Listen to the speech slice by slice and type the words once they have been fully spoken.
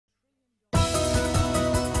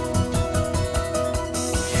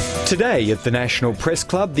Today at the National Press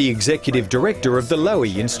Club, the Executive Director of the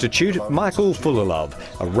Lowy Institute, Michael Fullilove,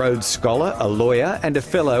 a Rhodes Scholar, a lawyer and a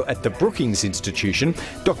Fellow at the Brookings Institution,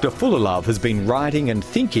 Dr Fullilove has been writing and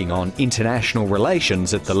thinking on international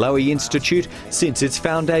relations at the Lowy Institute since its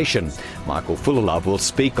foundation. Michael Fullilove will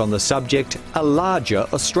speak on the subject, A Larger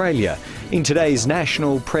Australia, in today's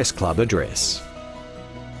National Press Club address.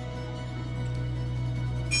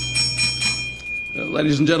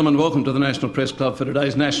 Ladies and gentlemen, welcome to the National Press Club for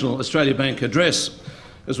today's National Australia Bank address.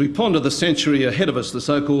 As we ponder the century ahead of us, the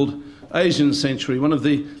so-called Asian century, one of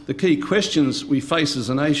the key questions we face as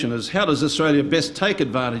a nation is how does Australia best take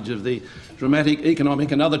advantage of the dramatic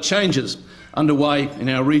economic and other changes underway in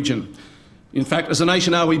our region? In fact, as a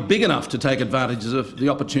nation, are we big enough to take advantage of the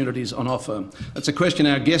opportunities on offer? That's a question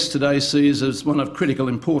our guest today sees as one of critical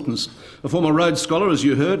importance. A former Rhodes Scholar, as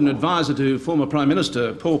you heard, and advisor to former Prime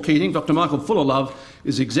Minister Paul Keating, Dr Michael Fullilove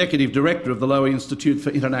is Executive Director of the Lowy Institute for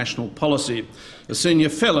International Policy. A Senior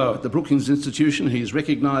Fellow at the Brookings Institution, he is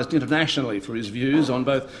recognised internationally for his views on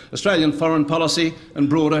both Australian foreign policy and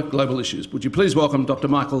broader global issues. Would you please welcome Dr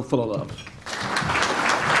Michael Fullilove?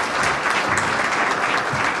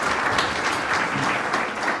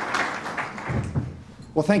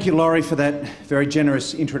 Well, thank you, Laurie, for that very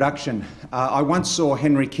generous introduction. I once saw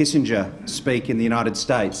Henry Kissinger speak in the United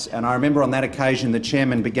States, and I remember on that occasion the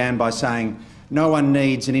chairman began by saying, "No one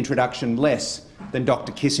needs an introduction less than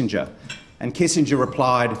Dr. Kissinger." And Kissinger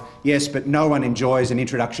replied, "Yes, but no one enjoys an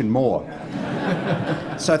introduction more."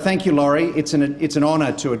 So thank you, Laurie. It's an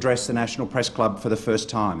honour to address the National Press Club for the first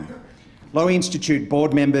time. Lowy Institute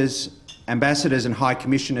board members, ambassadors and high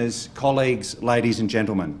commissioners, colleagues, ladies and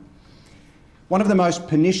gentlemen. One of the most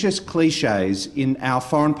pernicious cliches in our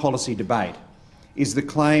foreign policy debate is the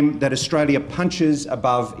claim that Australia punches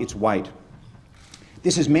above its weight.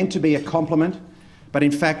 This is meant to be a compliment, but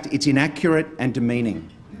in fact it's inaccurate and demeaning.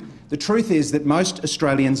 The truth is that most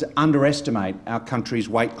Australians underestimate our country's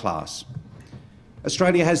weight class.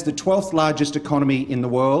 Australia has the 12th largest economy in the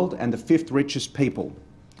world and the 5th richest people.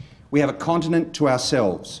 We have a continent to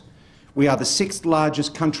ourselves. We are the 6th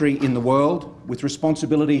largest country in the world, with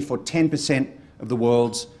responsibility for 10% of the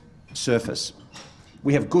world's surface.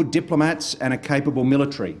 We have good diplomats and a capable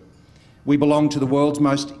military. We belong to the world's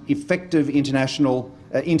most effective international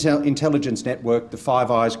intelligence network, the Five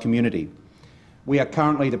Eyes community. We are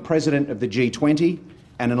currently the President of the G20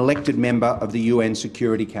 and an elected member of the UN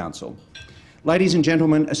Security Council. Ladies and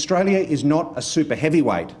gentlemen, Australia is not a super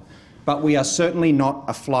heavyweight, but we are certainly not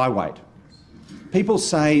a flyweight. People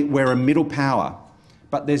say we're a middle power,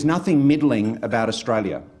 but there's nothing middling about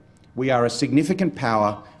Australia. We are a significant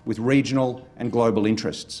power with regional and global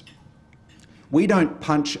interests. We don't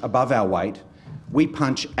punch above our weight, we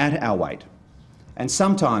punch at our weight. And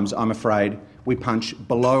sometimes, I'm afraid, we punch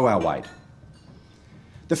below our weight.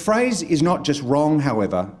 The phrase is not just wrong,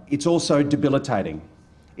 however, it's also debilitating.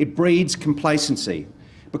 It breeds complacency,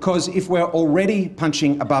 because if we're already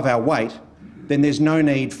punching above our weight, then there's no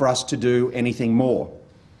need for us to do anything more.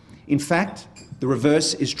 In fact, the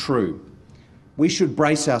reverse is true. We should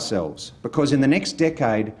brace ourselves, because in the next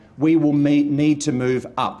decade we will need to move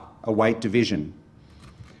up a weight division.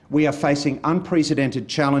 We are facing unprecedented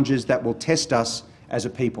challenges that will test us as a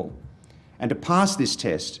people. And to pass this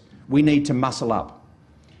test, we need to muscle up.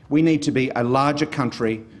 We need to be a larger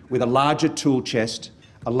country with a larger tool chest,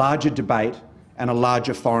 a larger debate and a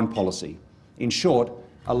larger foreign policy. In short,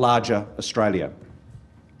 a larger Australia.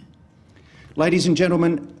 Ladies and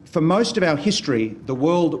gentlemen, for most of our history, the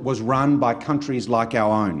world was run by countries like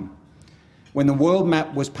our own. When the world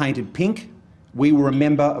map was painted pink, we were a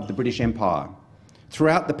member of the British Empire.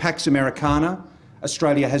 Throughout the Pax Americana,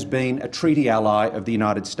 Australia has been a treaty ally of the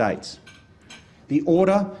United States. The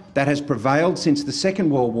order that has prevailed since the Second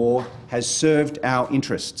World War has served our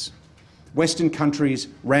interests. Western countries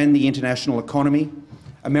ran the international economy.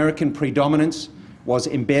 American predominance was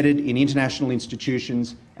embedded in international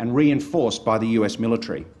institutions and reinforced by the US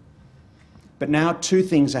military. But now two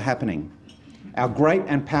things are happening. Our great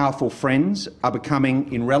and powerful friends are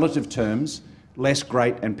becoming, in relative terms, less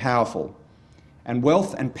great and powerful. And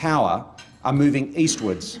wealth and power are moving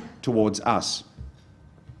eastwards towards us.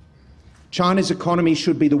 China's economy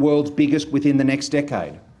should be the world's biggest within the next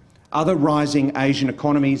decade. Other rising Asian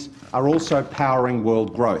economies are also powering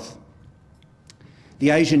world growth.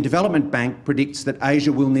 The Asian Development Bank predicts that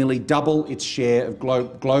Asia will nearly double its share of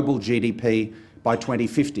global GDP by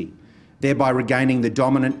 2050, thereby regaining the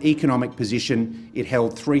dominant economic position it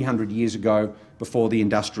held 300 years ago before the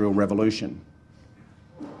Industrial Revolution.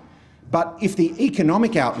 But if the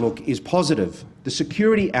economic outlook is positive, the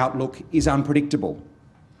security outlook is unpredictable.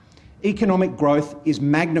 Economic growth is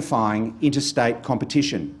magnifying interstate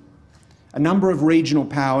competition. A number of regional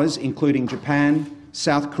powers, including Japan,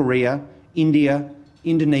 South Korea, India,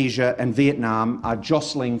 Indonesia and Vietnam, are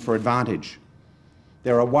jostling for advantage.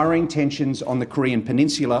 There are worrying tensions on the Korean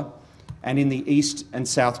Peninsula and in the East and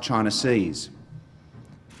South China Seas.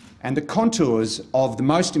 And the contours of the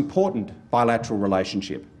most important bilateral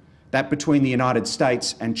relationship, that between the United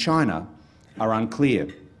States and China, are unclear.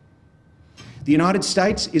 The United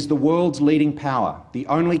States is the world's leading power, the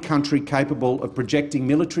only country capable of projecting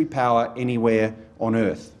military power anywhere on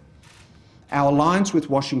Earth. Our alliance with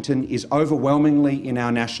Washington is overwhelmingly in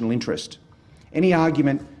our national interest. Any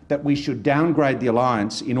argument that we should downgrade the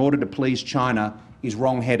alliance in order to please China is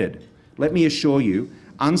wrong-headed. Let me assure you,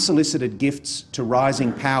 unsolicited gifts to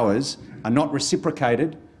rising powers are not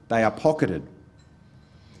reciprocated, they are pocketed.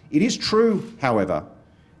 It is true, however,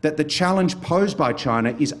 that the challenge posed by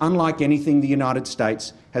China is unlike anything the United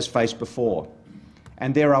States has faced before,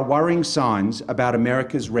 and there are worrying signs about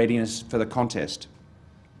America's readiness for the contest.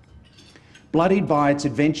 Bloodied by its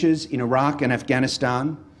adventures in Iraq and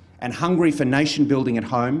Afghanistan, and hungry for nation-building at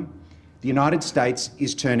home, the United States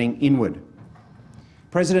is turning inward.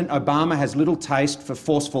 President Obama has little taste for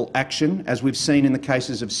forceful action, as we've seen in the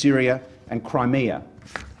cases of Syria and Crimea,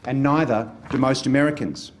 and neither do most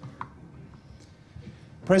Americans.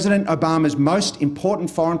 President Obama's most important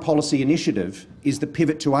foreign policy initiative is the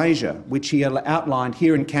pivot to Asia, which he outlined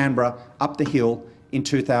here in Canberra up the hill in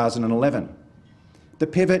 2011. The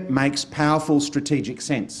pivot makes powerful strategic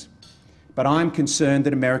sense, but I'm concerned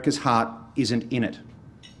that America's heart isn't in it.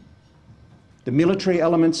 The military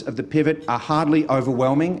elements of the pivot are hardly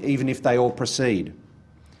overwhelming, even if they all proceed.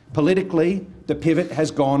 Politically, the pivot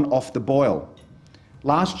has gone off the boil.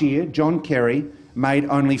 Last year, John Kerry made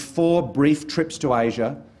only 4 brief trips to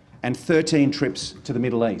Asia and 13 trips to the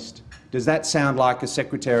Middle East. Does that sound like a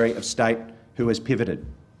Secretary of State who has pivoted?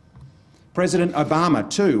 President Obama,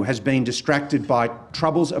 too, has been distracted by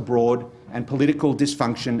troubles abroad and political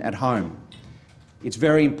dysfunction at home. It's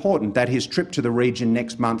very important that his trip to the region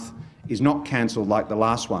next month is not cancelled like the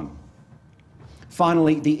last one.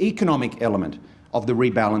 Finally, the economic element of the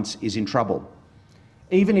rebalance is in trouble.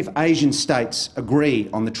 Even if Asian states agree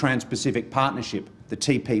on the Trans-Pacific Partnership, the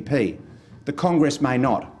TPP, the Congress may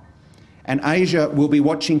not. And Asia will be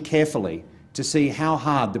watching carefully to see how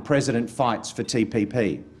hard the President fights for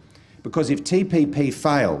TPP. Because if TPP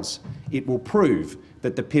fails, it will prove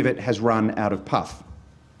that the pivot has run out of puff.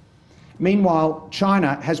 Meanwhile,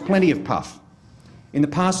 China has plenty of puff. In the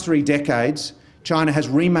past 3 decades, China has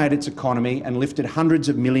remade its economy and lifted hundreds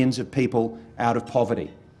of millions of people out of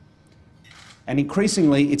poverty. And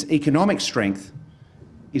increasingly, its economic strength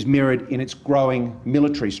is mirrored in its growing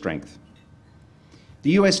military strength.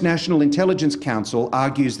 The US National Intelligence Council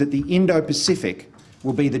argues that the Indo-Pacific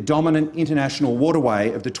will be the dominant international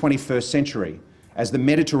waterway of the 21st century, as the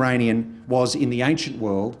Mediterranean was in the ancient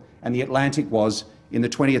world and the Atlantic was in the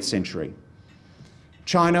 20th century.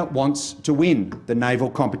 China wants to win the naval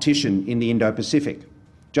competition in the Indo-Pacific.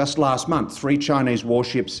 Just last month, 3 Chinese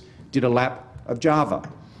warships did a lap of Java.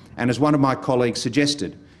 And as one of my colleagues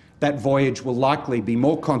suggested, that voyage will likely be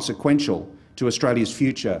more consequential to Australia's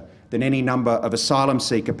future than any number of asylum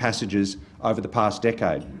seeker passages over the past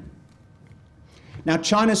decade. Now,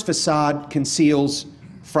 China's facade conceals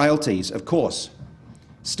frailties, of course.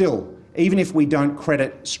 Still, even if we don't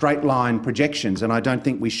credit straight-line projections, and I don't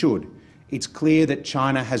think we should, it's clear that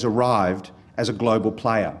China has arrived as a global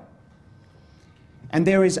player. And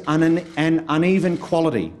there is an uneven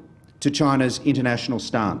quality to China's international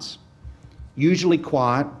stance. Usually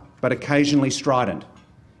quiet, but occasionally strident.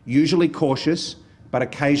 Usually cautious, but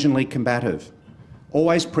occasionally combative.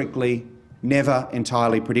 Always prickly, never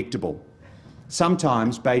entirely predictable.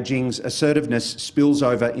 Sometimes Beijing's assertiveness spills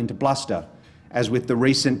over into bluster, as with the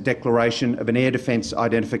recent declaration of an air defence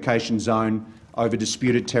identification zone over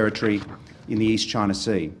disputed territory in the East China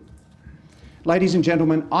Sea. Ladies and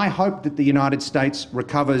gentlemen, I hope that the United States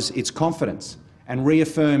recovers its confidence and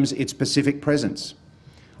reaffirms its Pacific presence.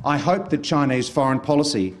 I hope that Chinese foreign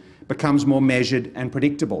policy becomes more measured and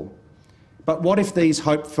predictable. But what if these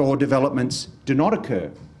hoped-for developments do not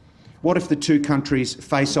occur? What if the 2 countries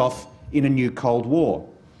face off in a new Cold War?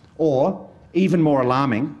 Or, even more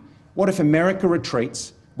alarming, what if America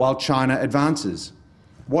retreats while China advances?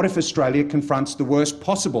 What if Australia confronts the worst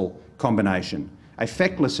possible combination, a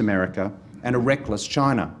feckless America and a reckless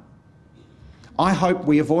China? I hope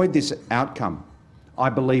we avoid this outcome. I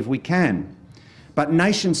believe we can. But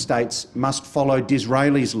nation-states must follow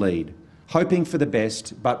Disraeli's lead, hoping for the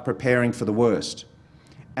best but preparing for the worst.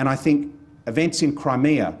 And I think events in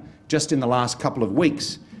Crimea just in the last couple of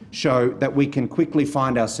weeks show that we can quickly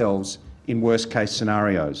find ourselves in worst-case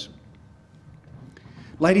scenarios.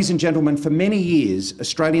 Ladies and gentlemen, for many years,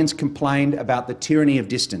 Australians complained about the tyranny of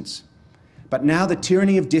distance. But now the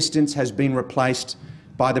tyranny of distance has been replaced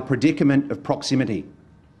by the predicament of proximity.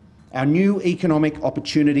 Our new economic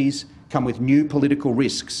opportunities come with new political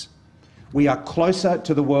risks. We are closer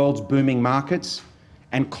to the world's booming markets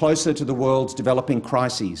and closer to the world's developing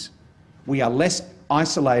crises. We are less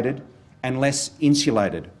isolated and less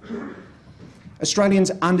insulated.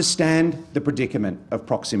 Australians understand the predicament of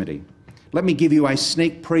proximity. Let me give you a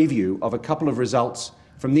sneak preview of a couple of results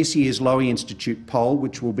from this year's Lowy Institute poll,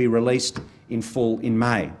 which will be released in full in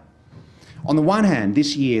May. On the one hand,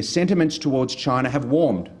 this year, sentiments towards China have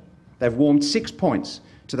warmed. They've warmed 6 points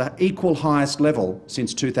to the equal highest level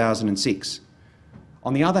since 2006.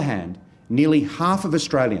 On the other hand, nearly half of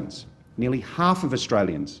Australians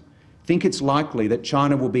think it's likely that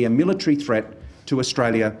China will be a military threat to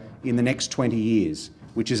Australia in the next 20 years,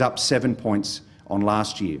 which is up 7 points on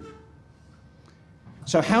last year.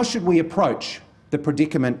 So how should we approach the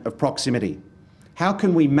predicament of proximity? How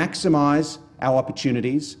can we maximise our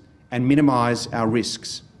opportunities and minimise our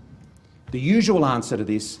risks? The usual answer to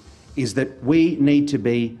this is that we need to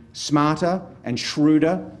be smarter and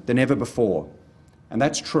shrewder than ever before. And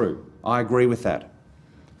that's true. I agree with that.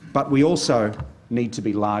 But we also need to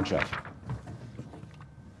be larger.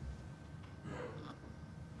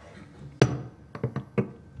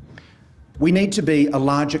 We need to be a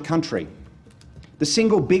larger country. The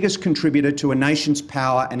single biggest contributor to a nation's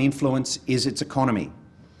power and influence is its economy.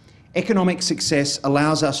 Economic success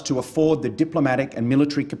allows us to afford the diplomatic and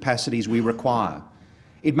military capacities we require.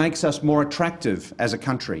 It makes us more attractive as a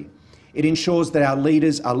country. It ensures that our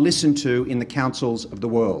leaders are listened to in the councils of the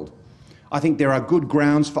world. I think there are good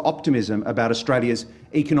grounds for optimism about Australia's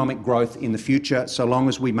economic growth in the future, so long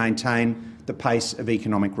as we maintain the pace of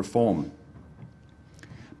economic reform.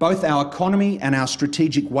 Both our economy and our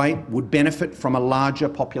strategic weight would benefit from a larger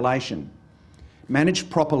population. Managed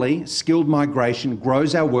properly, skilled migration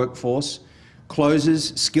grows our workforce,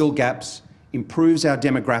 closes skill gaps, improves our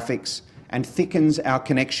demographics, and thickens our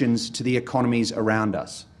connections to the economies around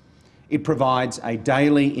us. It provides a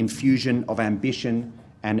daily infusion of ambition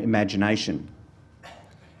and imagination.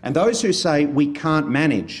 And those who say we can't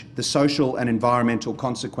manage the social and environmental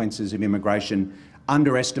consequences of immigration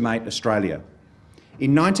underestimate Australia.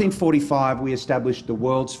 In 1945, we established the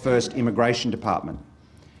world's first immigration department.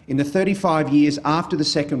 In the 35 years after the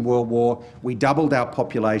Second World War, we doubled our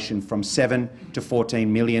population from 7 to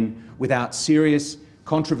 14 million without serious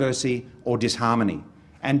controversy or disharmony.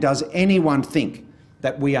 And does anyone think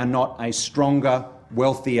that we are not a stronger,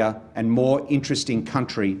 wealthier and more interesting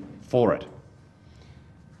country for it?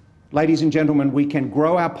 Ladies and gentlemen, we can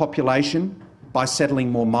grow our population by settling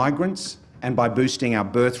more migrants and by boosting our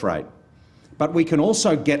birth rate. But we can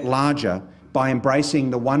also get larger by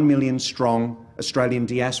embracing the 1 million strong Australian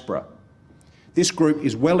diaspora. This group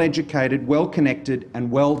is well educated, well connected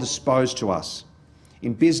and well disposed to us.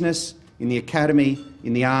 In business, in the academy,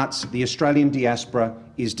 in the arts, the Australian diaspora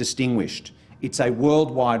is distinguished. It's a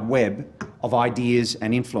worldwide web of ideas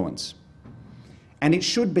and influence. And it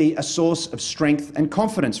should be a source of strength and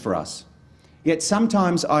confidence for us. Yet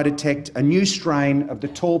sometimes I detect a new strain of the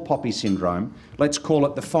tall poppy syndrome, let's call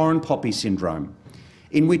it the foreign poppy syndrome,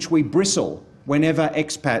 in which we bristle whenever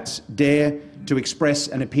expats dare to express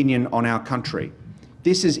an opinion on our country.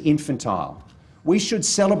 This is infantile. We should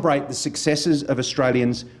celebrate the successes of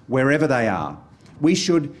Australians wherever they are. We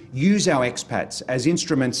should use our expats as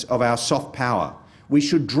instruments of our soft power. We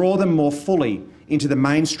should draw them more fully into the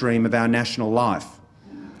mainstream of our national life.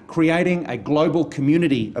 Creating a global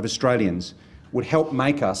community of Australians would help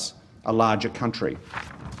make us a larger country.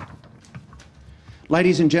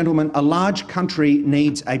 Ladies and gentlemen, a large country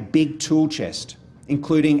needs a big tool chest,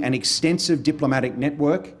 including an extensive diplomatic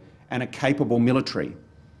network and a capable military.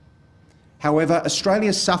 However,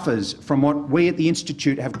 Australia suffers from what we at the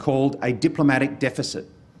Institute have called a diplomatic deficit.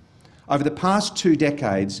 Over the past 2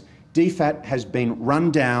 decades, DFAT has been run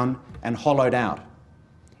down and hollowed out.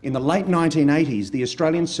 In the late 1980s, the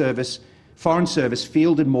Australian Foreign Service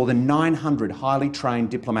fielded more than 900 highly trained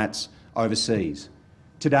diplomats overseas.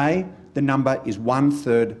 Today, the number is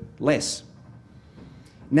 1/3 less.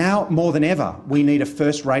 Now, more than ever, we need a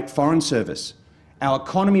first-rate Foreign Service. Our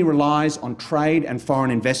economy relies on trade and foreign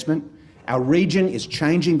investment. Our region is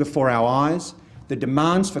changing before our eyes. The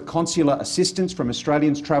demands for consular assistance from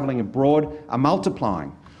Australians travelling abroad are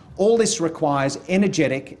multiplying. All this requires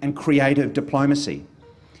energetic and creative diplomacy.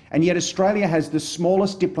 And yet Australia has the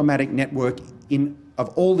smallest diplomatic network of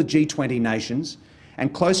all the G20 nations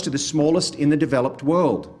and close to the smallest in the developed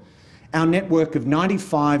world. Our network of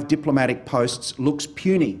 95 diplomatic posts looks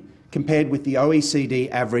puny compared with the OECD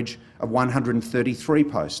average of 133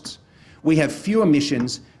 posts. We have fewer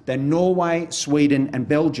missions than Norway, Sweden and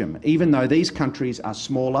Belgium, even though these countries are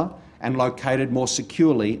smaller and located more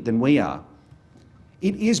securely than we are.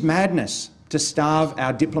 It is madness to starve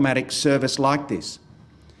our diplomatic service like this.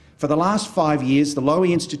 For the last 5 years, the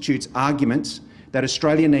Lowy Institute's arguments that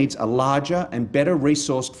Australia needs a larger and better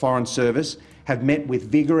resourced foreign service have met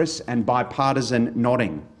with vigorous and bipartisan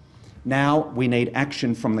nodding. Now we need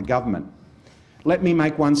action from the government. Let me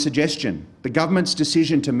make one suggestion. The government's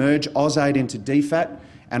decision to merge AusAid into DFAT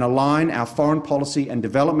and align our foreign policy and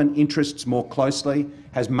development interests more closely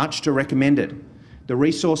has much to recommend it. The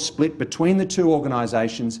resource split between the two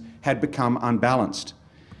organisations had become unbalanced.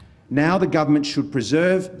 Now the government should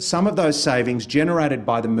preserve some of those savings generated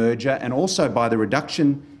by the merger and also by the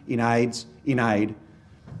reduction in aid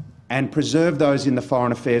and preserve those in the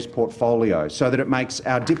foreign affairs portfolio so that it makes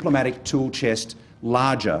our diplomatic tool chest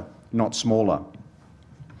larger, not smaller.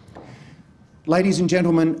 Ladies and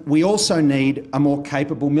gentlemen, we also need a more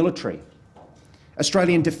capable military.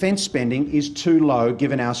 Australian defence spending is too low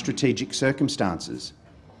given our strategic circumstances.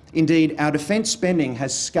 Indeed, our defence spending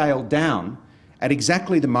has scaled down at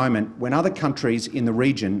exactly the moment when other countries in the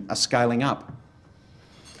region are scaling up.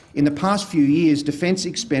 In the past few years, defence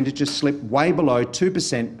expenditure slipped way below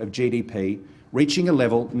 2% of GDP, reaching a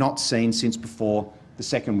level not seen since before the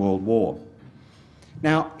Second World War.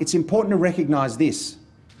 Now, it's important to recognise this.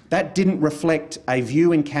 That didn't reflect a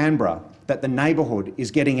view in Canberra that the neighbourhood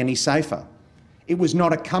is getting any safer. It was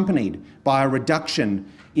not accompanied by a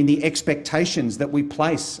reduction in the expectations that we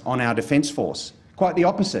place on our Defence Force. Quite the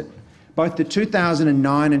opposite. Both the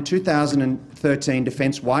 2009 and 2013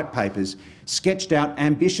 Defence White Papers sketched out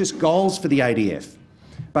ambitious goals for the ADF.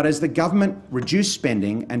 But as the government reduced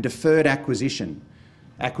spending and deferred acquisitions,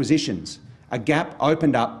 a gap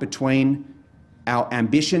opened up between our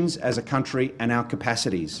ambitions as a country and our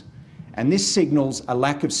capacities. And this signals a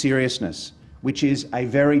lack of seriousness, which is a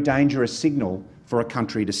very dangerous signal for a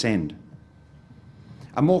country to send.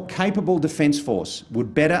 A more capable Defence Force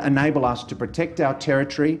would better enable us to protect our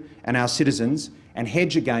territory and our citizens and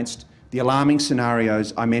hedge against the alarming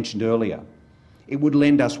scenarios I mentioned earlier. It would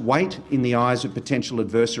lend us weight in the eyes of potential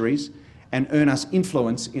adversaries and earn us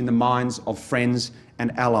influence in the minds of friends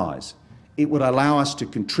and allies. It would allow us to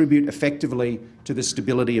contribute effectively to the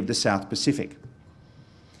stability of the South Pacific.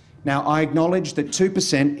 Now, I acknowledge that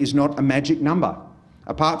 2% is not a magic number.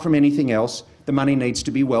 Apart from anything else, the money needs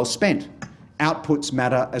to be well spent. Outputs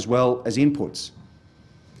matter as well as inputs.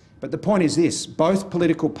 But the point is this, both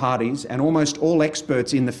political parties and almost all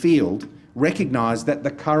experts in the field recognise that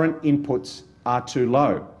the current inputs are too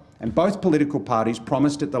low. And both political parties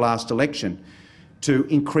promised at the last election to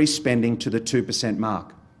increase spending to the 2%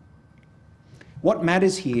 mark. What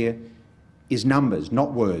matters here is numbers,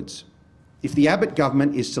 not words. If the Abbott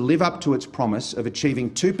government is to live up to its promise of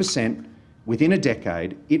achieving 2% within a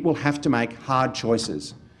decade, it will have to make hard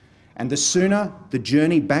choices. And the sooner the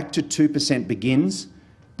journey back to 2% begins,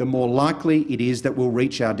 the more likely it is that we'll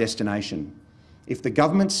reach our destination. If the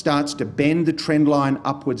government starts to bend the trend line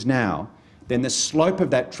upwards now, then the slope of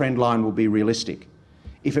that trend line will be realistic.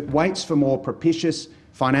 If it waits for more propitious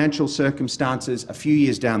financial circumstances a few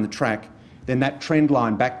years down the track, then that trend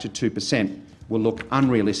line back to 2% will look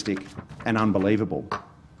unrealistic and unbelievable.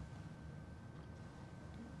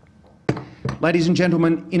 Ladies and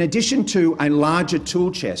gentlemen, in addition to a larger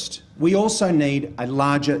tool chest, we also need a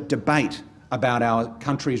larger debate about our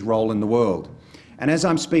country's role in the world. And as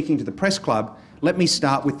I'm speaking to the Press Club, let me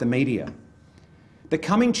start with the media. The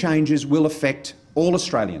coming changes will affect all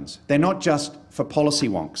Australians. They're not just for policy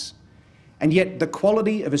wonks. And yet the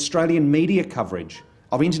quality of Australian media coverage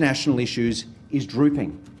of international issues is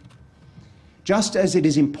drooping. Just as it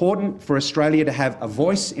is important for Australia to have a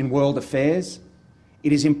voice in world affairs,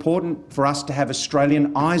 it is important for us to have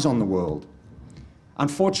Australian eyes on the world.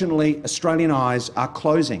 Unfortunately, Australian eyes are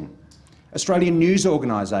closing. Australian news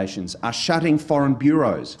organisations are shutting foreign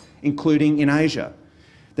bureaus, including in Asia.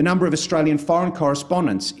 The number of Australian foreign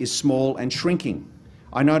correspondents is small and shrinking.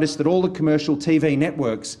 I noticed that all the commercial TV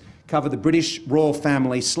networks cover the British royal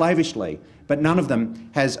family slavishly, but none of them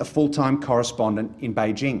has a full-time correspondent in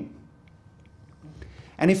Beijing.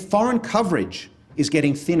 And if foreign coverage is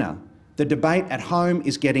getting thinner, the debate at home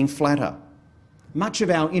is getting flatter. Much of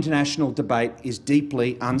our international debate is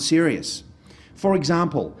deeply unserious. For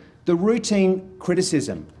example, the routine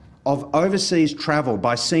criticism of overseas travel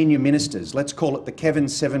by senior ministers, let's call it the Kevin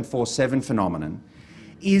 747 phenomenon,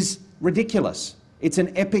 is ridiculous. It's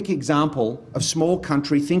an epic example of small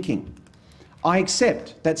country thinking. I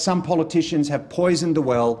accept that some politicians have poisoned the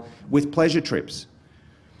well with pleasure trips.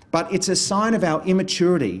 But it's a sign of our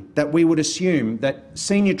immaturity that we would assume that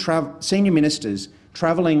senior ministers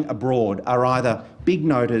travelling abroad are either big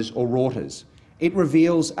noters or routers. It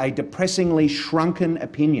reveals a depressingly shrunken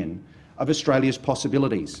opinion of Australia's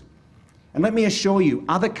possibilities. And let me assure you,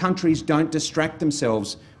 other countries don't distract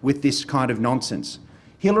themselves with this kind of nonsense.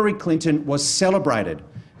 Hillary Clinton was celebrated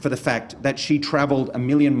for the fact that she travelled 1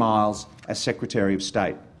 million miles as Secretary of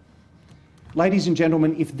State. Ladies and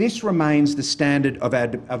gentlemen, if this remains the standard of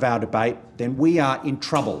our debate, then we are in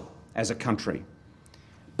trouble as a country.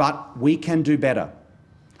 But we can do better.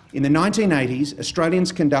 In the 1980s,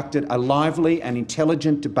 Australians conducted a lively and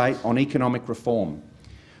intelligent debate on economic reform.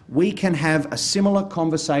 We can have a similar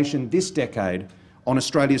conversation this decade on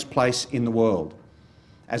Australia's place in the world.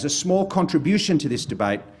 As a small contribution to this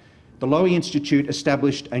debate, the Lowy Institute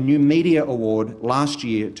established a new media award last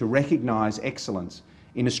year to recognise excellence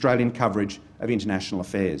in Australian coverage of international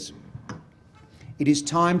affairs. It is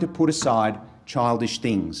time to put aside childish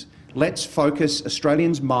things. Let's focus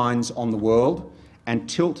Australians' minds on the world and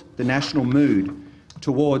tilt the national mood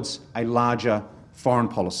towards a larger foreign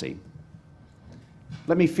policy.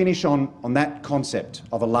 Let me finish on that concept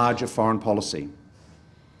of a larger foreign policy.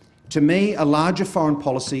 To me, a larger foreign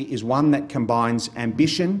policy is one that combines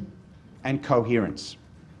ambition and coherence.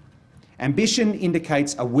 Ambition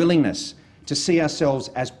indicates a willingness to see ourselves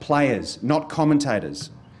as players, not commentators,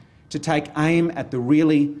 to take aim at the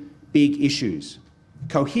really big issues.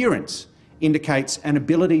 Coherence indicates an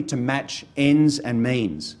ability to match ends and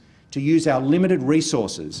means, to use our limited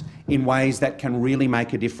resources in ways that can really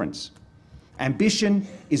make a difference. Ambition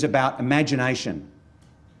is about imagination.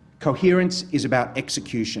 Coherence is about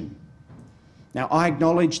execution. Now, I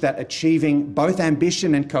acknowledge that achieving both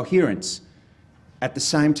ambition and coherence at the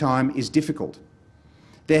same time is difficult.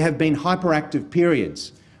 There have been hyperactive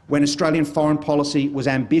periods when Australian foreign policy was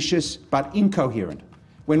ambitious but incoherent,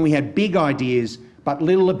 when we had big ideas but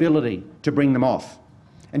little ability to bring them off.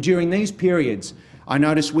 And during these periods, I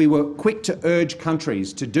noticed we were quick to urge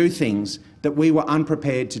countries to do things that we were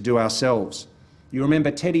unprepared to do ourselves. You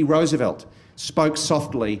remember Teddy Roosevelt spoke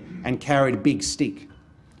softly and carried a big stick.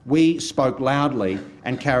 We spoke loudly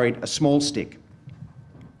and carried a small stick.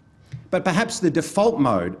 But perhaps the default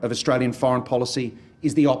mode of Australian foreign policy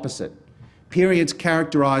is the opposite. Periods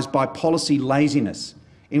characterised by policy laziness,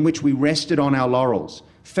 in which we rested on our laurels,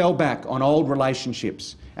 fell back on old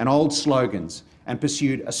relationships and old slogans, and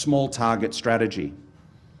pursued a small target strategy.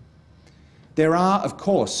 There are, of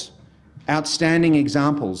course, outstanding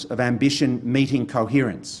examples of ambition meeting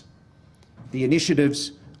coherence. The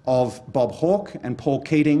initiatives of Bob Hawke and Paul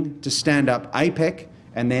Keating to stand up APEC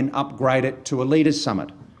and then upgrade it to a Leaders' Summit.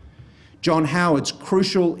 John Howard's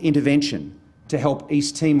crucial intervention to help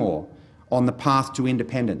East Timor on the path to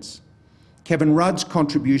independence. Kevin Rudd's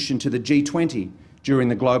contribution to the G20 during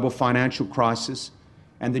the global financial crisis,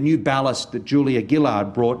 and the new ballast that Julia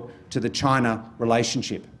Gillard brought to the China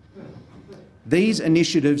relationship. These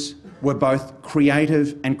initiatives were both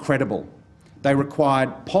creative and credible. They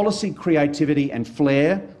required policy creativity and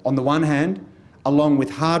flair on the one hand, along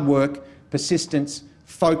with hard work, persistence,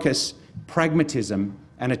 focus, pragmatism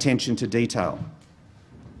and attention to detail.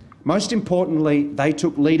 Most importantly, they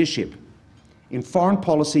took leadership. In foreign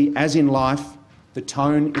policy, as in life, the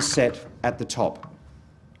tone is set at the top.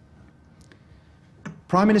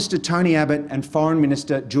 Prime Minister Tony Abbott and Foreign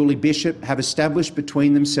Minister Julie Bishop have established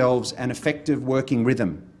between themselves an effective working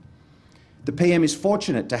rhythm. The PM is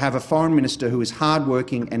fortunate to have a Foreign Minister who is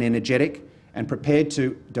hard-working and energetic and prepared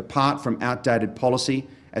to depart from outdated policy,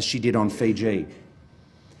 as she did on Fiji.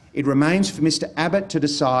 It remains for Mr Abbott to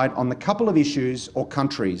decide on the couple of issues or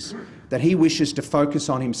countries that he wishes to focus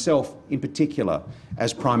on himself in particular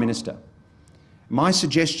as Prime Minister. My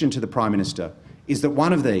suggestion to the Prime Minister is that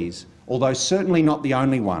one of these, although certainly not the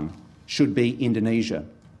only one, should be Indonesia.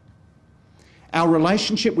 Our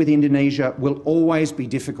relationship with Indonesia will always be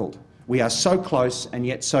difficult. We are so close and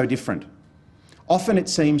yet so different. Often it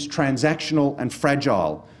seems transactional and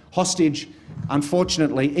fragile, hostage,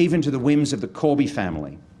 unfortunately, even to the whims of the Corby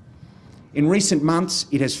family. In recent months,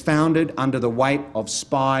 it has foundered under the weight of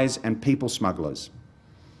spies and people smugglers.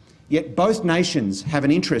 Yet both nations have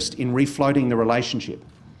an interest in refloating the relationship.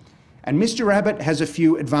 And Mr Abbott has a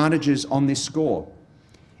few advantages on this score.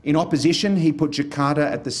 In opposition, he put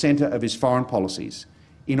Jakarta at the centre of his foreign policies.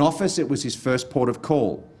 In office, it was his first port of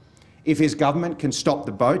call. If his government can stop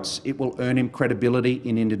the boats, it will earn him credibility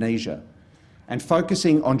in Indonesia. And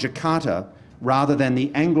focusing on Jakarta rather than the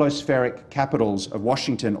Anglospheric capitals of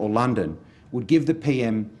Washington or London would give the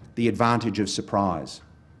PM the advantage of surprise.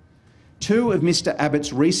 Two of Mr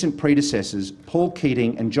Abbott's recent predecessors, Paul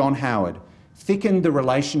Keating and John Howard, thickened the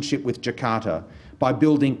relationship with Jakarta by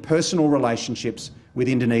building personal relationships with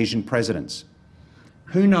Indonesian presidents.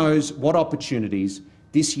 Who knows what opportunities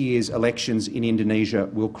this year's elections in Indonesia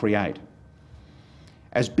will create?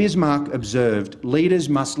 As Bismarck observed, leaders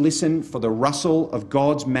must listen for the rustle of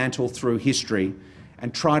God's mantle through history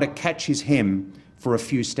and try to catch his hem for a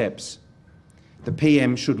few steps. The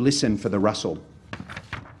PM should listen for the rustle.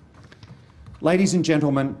 Ladies and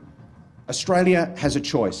gentlemen, Australia has a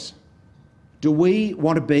choice. Do we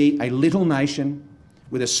want to be a little nation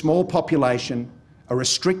with a small population, a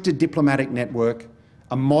restricted diplomatic network,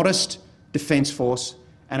 a modest defence force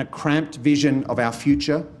and a cramped vision of our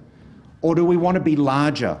future? Or do we want to be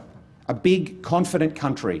larger, a big, confident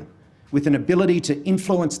country with an ability to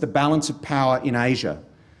influence the balance of power in Asia,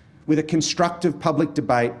 with a constructive public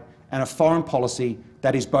debate and a foreign policy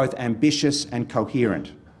that is both ambitious and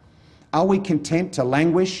coherent? Are we content to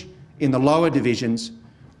languish in the lower divisions,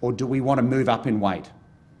 or do we want to move up in weight?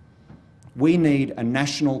 We need a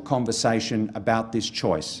national conversation about this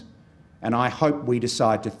choice, and I hope we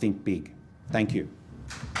decide to think big. Thank you.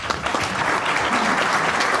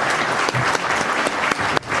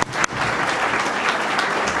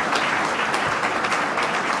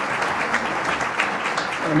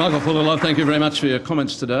 Michael Fullilove, thank you very much for your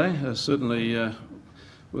comments today. Certainly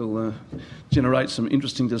will generate some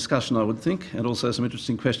interesting discussion, I would think, and also some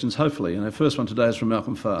interesting questions, hopefully. And our first one today is from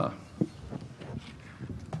Malcolm Farr.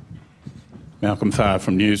 Malcolm Farr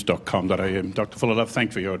from news.com.au. Dr. Fullilove,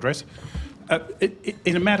 thank you for your address.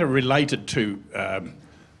 In a matter related to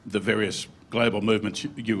the various global movements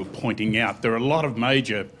you were pointing out, there are a lot of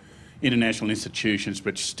major international institutions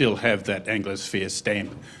which still have that Anglosphere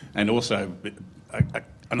stamp and also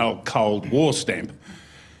an old Cold War stamp.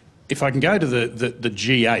 If I can go to the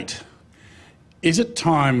G8, is it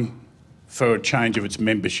time for a change of its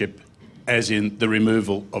membership, as in the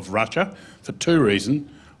removal of Russia, for two reasons?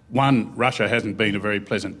 One, Russia hasn't been a very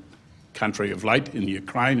pleasant country of late in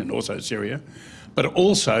Ukraine and also Syria, but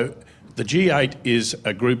also the G8 is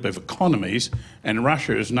a group of economies and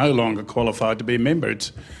Russia is no longer qualified to be a member.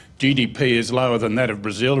 Its GDP is lower than that of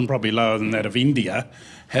Brazil and probably lower than that of India.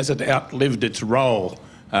 Has it outlived its role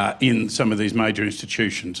in some of these major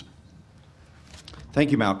institutions?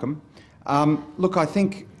 Thank you, Malcolm. Look, I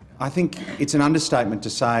think it's an understatement to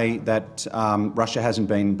say that Russia hasn't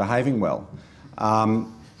been behaving well.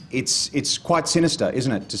 It's quite sinister,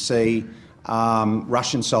 isn't it, to see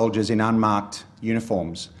Russian soldiers in unmarked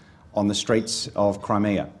uniforms on the streets of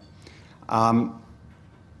Crimea.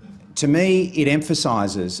 To me, it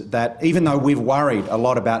emphasises that even though we've worried a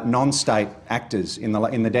lot about non-state actors in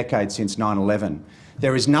the decade since 9/11,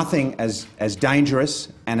 there is nothing as dangerous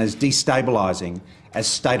and as destabilising as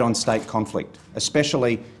state-on-state conflict,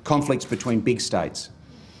 especially conflicts between big states.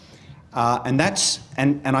 And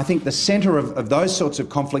I think the centre of those sorts of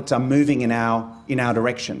conflicts are moving in our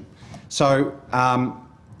direction. So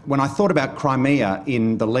when I thought about Crimea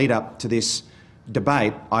in the lead-up to this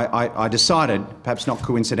debate, I decided, perhaps not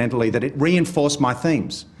coincidentally, that it reinforced my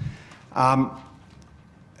themes.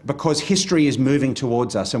 Because history is moving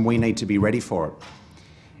towards us and we need to be ready for it.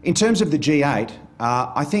 In terms of the G8,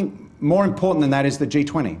 I think more important than that is the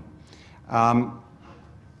G20.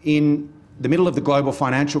 In the middle of the global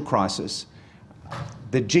financial crisis,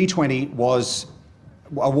 the G20 was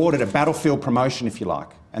awarded a battlefield promotion, if you like,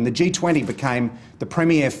 and the G20 became the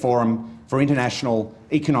premier forum for international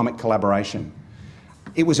economic collaboration.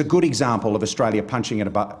 It was a good example of Australia punching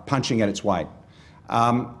at its weight.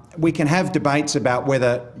 We can have debates about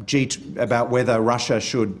whether Russia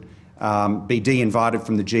should be de-invited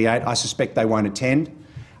from the G8. I suspect they won't attend.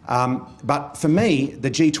 But for me, the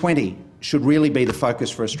G20 should really be the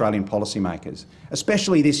focus for Australian policymakers,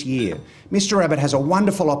 especially this year. Mr Abbott has a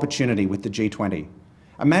wonderful opportunity with the G20.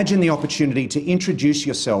 Imagine the opportunity to introduce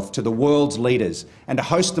yourself to the world's leaders and to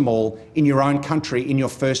host them all in your own country in your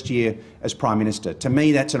first year as Prime Minister. To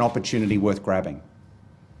me, that's an opportunity worth grabbing.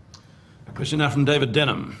 A question now from David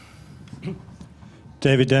Denham.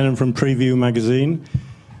 David Denham from Preview magazine.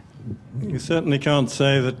 You certainly can't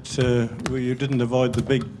say that you didn't avoid the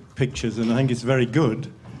big pictures, and I think it's very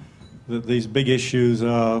good that these big issues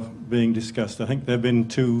are being discussed. I think they've been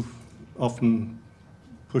too often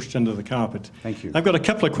pushed under the carpet. Thank you. I've got a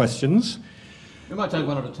couple of questions. We might take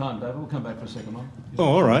one at a time, David. We'll come back for a second one. Oh,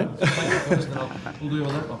 all right. We'll deal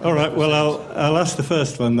with that. All right, well, I'll ask the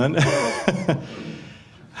first one then.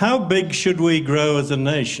 How big should we grow as a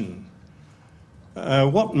nation?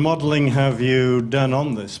 What modelling have you done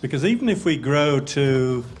on this? Because even if we grow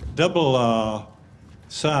to double our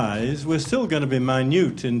size, we're still going to be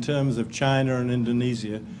minute in terms of China and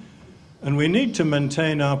Indonesia, and we need to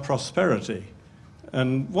maintain our prosperity.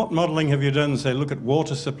 And what modelling have you done? Say, look at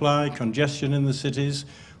water supply, congestion in the cities.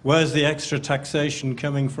 Where's the extra taxation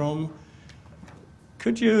coming from?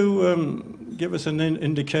 Could you give us an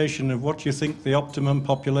indication of what you think the optimum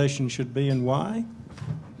population should be and why?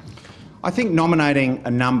 I think nominating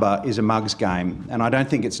a number is a mug's game, and I don't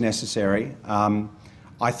think it's necessary.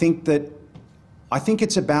 I think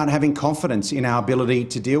it's about having confidence in our ability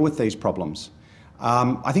to deal with these problems.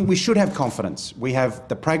 I think we should have confidence. We have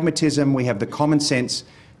the pragmatism, we have the common sense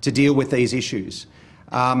to deal with these issues.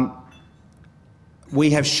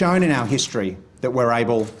 We have shown in our history that we're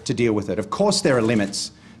able to deal with it. Of course there are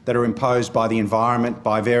limits that are imposed by the environment,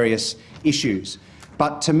 by various issues.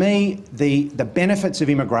 But to me, the benefits of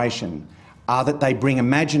immigration are that they bring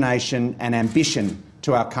imagination and ambition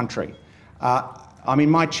to our country. I mean,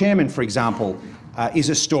 my chairman, for example, is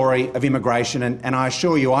a story of immigration, and I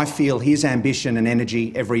assure you I feel his ambition and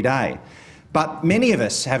energy every day. But many of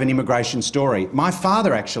us have an immigration story. My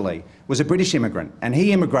father actually was a British immigrant, and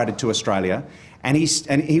he immigrated to Australia, and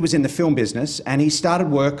he was in the film business, and he started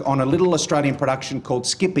work on a little Australian production called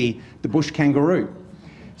Skippy, the Bush Kangaroo.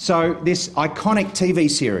 So this iconic TV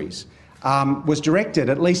series was directed,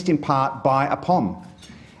 at least in part, by a POM.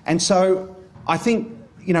 And so I think,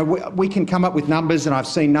 you know, we can come up with numbers, and I've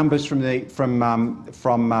seen numbers from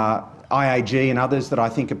IAG and others that I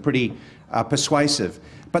think are pretty persuasive.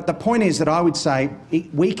 But the point is that I would say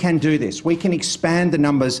we can do this. We can expand the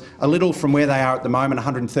numbers a little from where they are at the moment,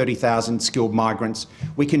 130,000 skilled migrants.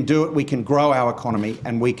 We can do it, we can grow our economy,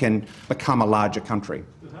 and we can become a larger country.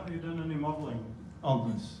 Have you done any modelling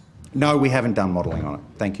on this? No, we haven't done modelling on it.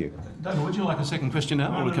 Thank you. David, would you like a second question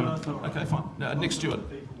now? No. Okay, fine. Nick Stewart.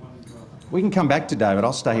 We can come back to David.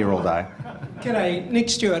 I'll stay here all day. G'day, Nick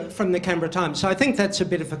Stewart from the Canberra Times. So I think that's a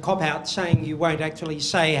bit of a cop-out, saying you won't actually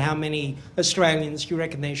say how many Australians you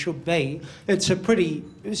reckon there should be. It's a pretty...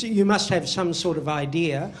 You must have some sort of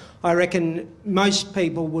idea. I reckon most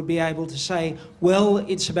people would be able to say, well,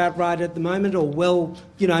 it's about right at the moment, or, well,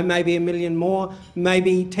 you know, maybe 1 million more,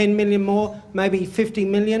 maybe 10 million more, maybe 50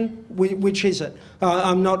 million. Which is it?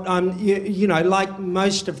 You know, like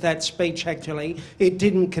most of that speech, actually, it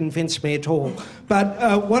didn't convince me at all.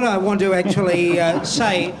 But what I want to actually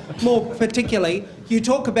say, more particularly, you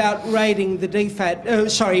talk about raiding the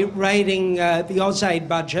raiding the AusAid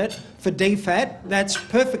budget for DFAT. That's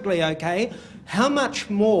perfectly okay. How much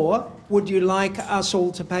more would you like us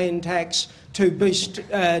all to pay in tax to boost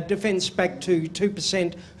defence back to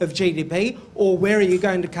 2% of GDP? Or where are you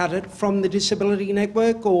going to cut it? From the disability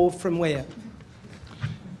network, or from where?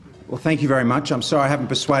 Well, thank you very much. I'm sorry I haven't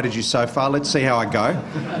persuaded you so far. Let's see how I go.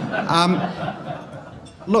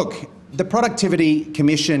 Look, the Productivity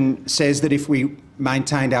Commission says that if we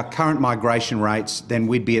maintained our current migration rates, then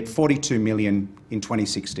we'd be at 42 million in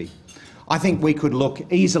 2060. I think we could look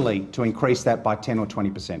easily to increase that by 10 or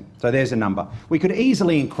 20%. So there's a number. We could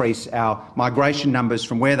easily increase our migration numbers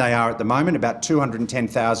from where they are at the moment, about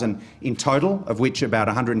 210,000 in total, of which about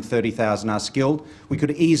 130,000 are skilled. We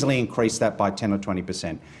could easily increase that by 10 or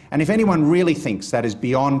 20%. And if anyone really thinks that is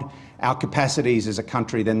beyond our capacities as a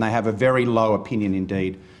country, then they have a very low opinion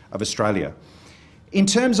indeed of Australia. In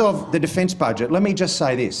terms of the defence budget, let me just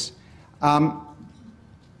say this.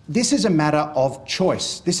 This is a matter of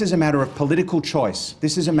choice. This is a matter of political choice.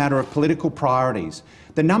 This is a matter of political priorities.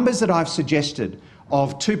 The numbers that I've suggested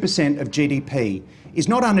of 2% of GDP is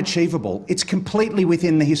not unachievable. It's completely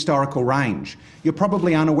within the historical range. You're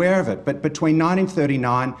probably unaware of it, but between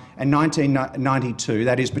 1939 and 1992,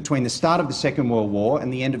 that is between the start of the Second World War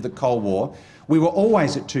and the end of the Cold War, we were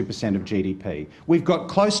always at 2% of GDP. We've got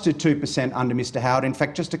close to 2% under Mr Howard. In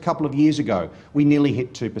fact, just a couple of years ago, we nearly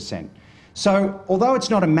hit 2%. So, although it's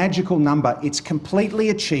not a magical number, it's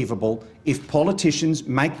completely achievable if politicians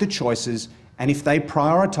make the choices and if they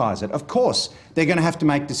prioritise it. Of course, they're going to have to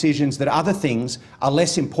make decisions that other things are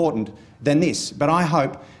less important than this. But I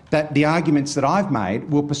hope that the arguments that I've made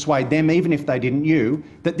will persuade them, even if they didn't you,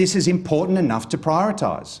 that this is important enough to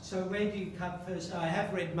prioritise. So where do you cut first? I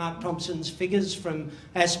have read Mark Thompson's figures from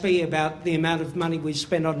ASPI about the amount of money we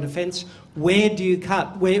spend on defence. Where do you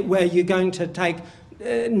cut? Where are you going to take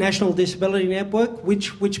National Disability Network?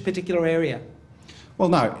 Which particular area? Well,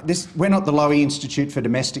 no, we're not the Lowy Institute for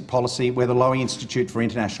Domestic Policy, we're the Lowy Institute for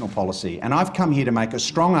International Policy. And I've come here to make a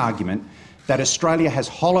strong argument that Australia has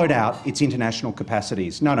hollowed out its international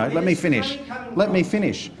capacities. No, let me finish. Let me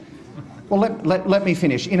finish. Well, let me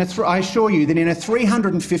finish. I assure you that in a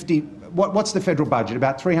 350... What's the federal budget?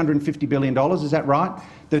 About $350 billion, is that right?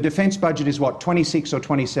 The defence budget is what, $26 or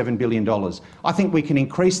 $27 billion? I think we can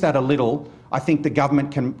increase that a little. I think the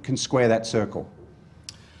government can square that circle.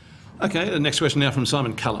 Okay, the next question now from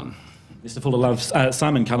Simon Cullen. Mr. Fullilove,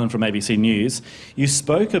 Simon Cullen from ABC News. You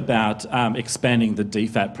spoke about expanding the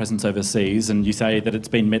DFAT presence overseas, and you say that it's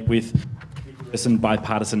been met with vigorous and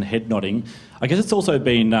bipartisan head nodding. I guess it's also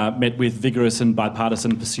been met with vigorous and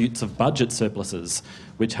bipartisan pursuits of budget surpluses,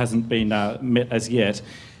 which hasn't been met as yet.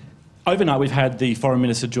 Overnight, we've had the Foreign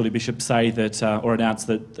Minister, Julie Bishop, say that, or announce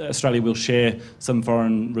that Australia will share some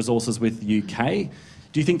foreign resources with the UK.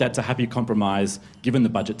 Do you think that's a happy compromise, given the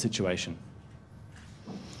budget situation?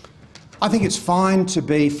 I think it's fine to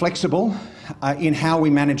be flexible in how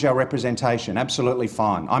we manage our representation, absolutely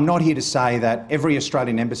fine. I'm not here to say that every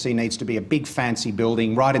Australian embassy needs to be a big fancy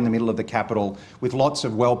building right in the middle of the capital with lots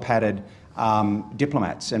of well-padded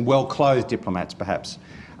diplomats and well-clothed diplomats, perhaps.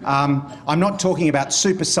 I'm not talking about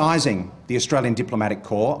supersizing the Australian diplomatic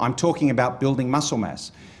corps. I'm talking about building muscle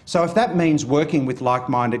mass. So if that means working with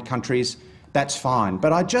like-minded countries, that's fine.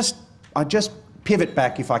 But I just pivot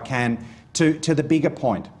back, if I can, to the bigger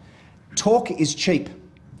point. Talk is cheap.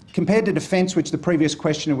 Compared to defence, which the previous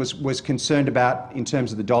questioner was concerned about in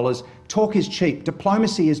terms of the dollars, talk is cheap.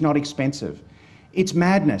 Diplomacy is not expensive. It's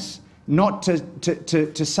madness not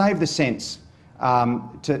to save the sense,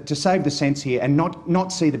 to save the sense here and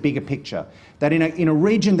not see the bigger picture. That in a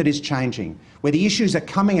region that is changing, where the issues are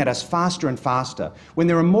coming at us faster and faster, when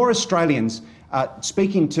there are more Australians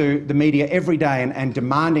speaking to the media every day and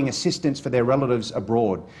demanding assistance for their relatives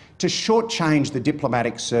abroad, to shortchange the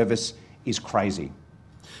diplomatic service is crazy.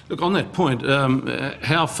 Look, on that point,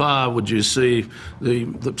 how far would you see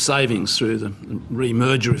the savings through the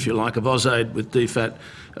re-merger, if you like, of AusAid with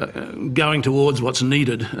DFAT going towards what's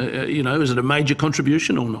needed? Is it a major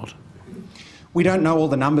contribution or not? We don't know all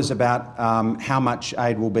the numbers about how much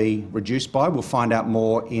aid will be reduced by. We'll find out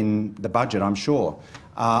more in the budget, I'm sure.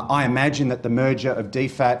 I imagine that the merger of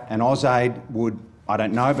DFAT and AusAid would, I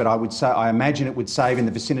don't know, but I imagine it would save in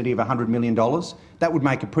the vicinity of $100 million. That would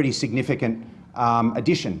make a pretty significant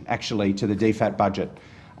addition, actually, to the DFAT budget.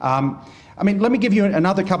 Let me give you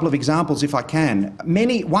another couple of examples, if I can.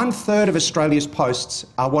 1/3 of Australia's posts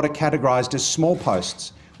are what are categorised as small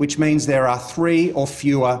posts, which means there are 3 or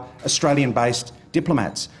fewer Australian-based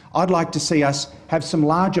diplomats. I'd like to see us have some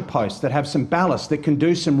larger posts that have some ballast, that can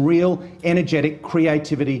do some real energetic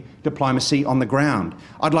creativity diplomacy on the ground.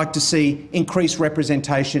 I'd like to see increased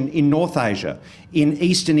representation in North Asia, in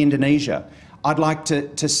Eastern Indonesia. I'd like to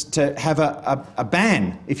have a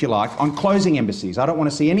ban, if you like, on closing embassies. I don't want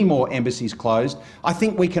to see any more embassies closed. I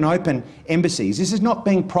think we can open embassies. This is not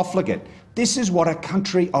being profligate. This is what a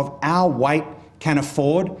country of our weight can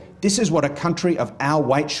afford. This is what a country of our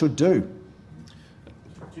weight should do.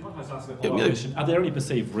 Are there any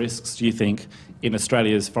perceived risks, do you think, in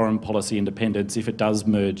Australia's foreign policy independence if it does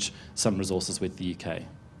merge some resources with the UK?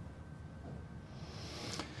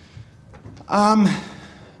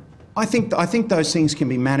 I think those things can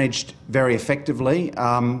be managed very effectively.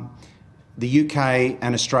 The UK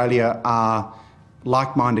and Australia are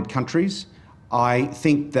like-minded countries. I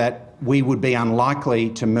think that we would be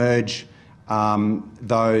unlikely to merge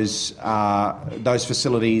those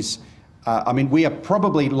facilities. We are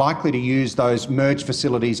probably likely to use those merged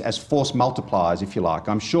facilities as force multipliers, if you like.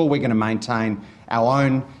 I'm sure we're going to maintain our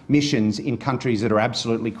own missions in countries that are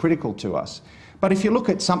absolutely critical to us. But if you look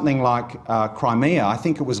at something like Crimea, I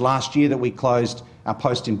think it was last year that we closed our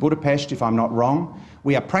post in Budapest, if I'm not wrong.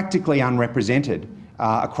 We are practically unrepresented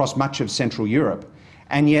across much of Central Europe.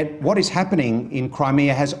 And yet what is happening in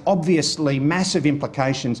Crimea has obviously massive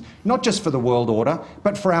implications, not just for the world order,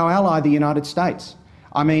 but for our ally, the United States.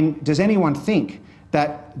 Does anyone think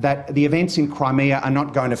that the events in Crimea are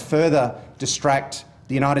not going to further distract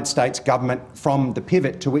the United States government from the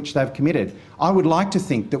pivot to which they've committed? I would like to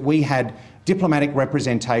think that we had diplomatic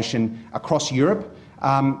representation across Europe,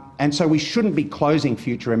 and so we shouldn't be closing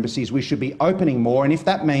future embassies. We should be opening more, and if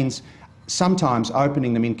that means sometimes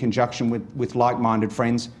opening them in conjunction with like-minded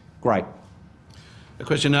friends, great. A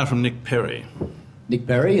question now from Nick Perry. Nick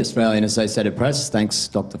Perry, Australian Associated Press. Thanks,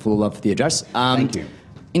 Dr. Fullilove, for the address. Thank you.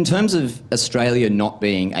 In terms of Australia not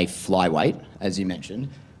being a flyweight, as you mentioned,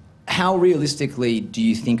 how realistically do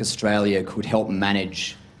you think Australia could help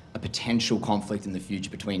manage a potential conflict in the future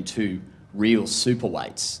between two real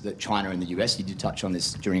superweights, that China and the US? You did touch on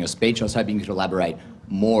this during your speech. I was hoping you could elaborate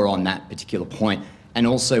more on that particular point, and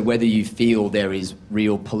also whether you feel there is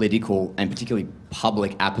real political and particularly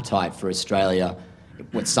public appetite for Australia,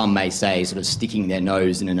 what some may say, sort of sticking their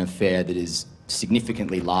nose in an affair that is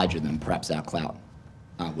significantly larger than perhaps our clout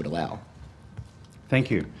would allow.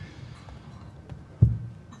 Thank you.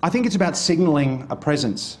 I think it's about signalling a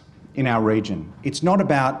presence in our region. It's not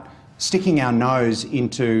about sticking our nose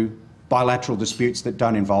into bilateral disputes that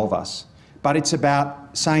don't involve us, but it's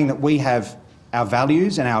about saying that we have our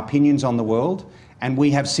values and our opinions on the world, and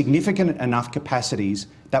we have significant enough capacities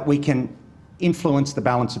that we can influence the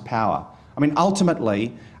balance of power. I mean,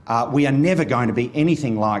 ultimately, we are never going to be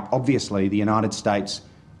anything like, obviously, the United States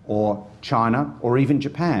or China or even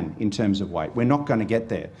Japan in terms of weight. We're not going to get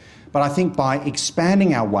there. But I think by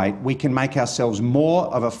expanding our weight, we can make ourselves more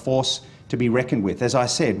of a force to be reckoned with. As I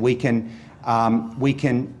said, we can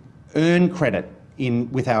earn credit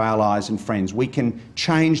with our allies and friends. We can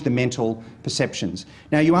change the mental perceptions.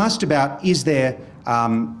 Now, you asked about is there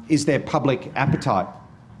public appetite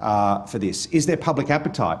for this? Is there public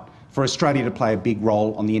appetite for Australia to play a big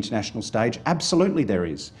role on the international stage? Absolutely there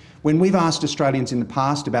is. When we've asked Australians in the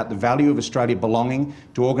past about the value of Australia belonging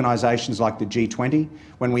to organisations like the G20,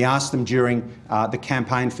 when we asked them during the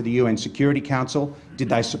campaign for the UN Security Council, did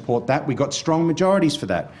they support that? We got strong majorities for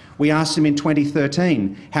that. We asked them in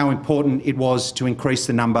 2013 how important it was to increase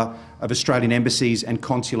the number of Australian embassies and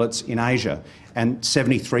consulates in Asia, and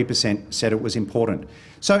 73% said it was important.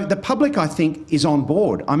 So the public, I think, is on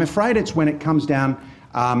board. I'm afraid it's when it comes down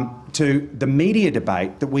to the media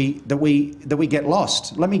debate that we get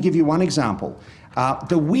lost. Let me give you one example.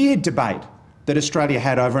 The weird debate that Australia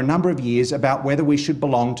had over a number of years about whether we should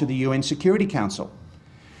belong to the UN Security Council.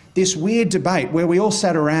 This weird debate where we all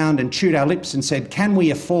sat around and chewed our lips and said, can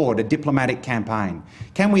we afford a diplomatic campaign?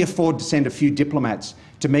 Can we afford to send a few diplomats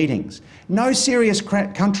to meetings? No serious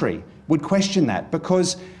country would question that,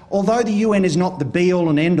 because although the UN is not the be-all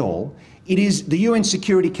and end-all, the UN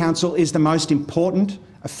Security Council is the most important,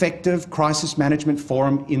 effective crisis management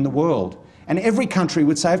forum in the world. And every country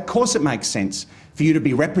would say, of course it makes sense for you to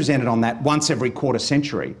be represented on that once every quarter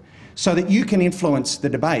century, so that you can influence the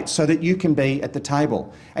debate, so that you can be at the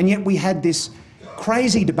table. And yet we had this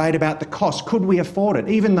crazy debate about the cost. Could we afford it?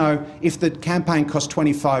 Even though if the campaign cost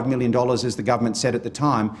 $25 million, as the government said at the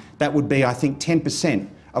time, that would be, I think, 10%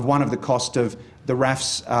 of one of the cost of the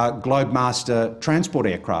RAF's Globemaster transport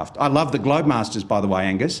aircraft. I love the Globemasters, by the way,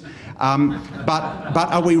 Angus. But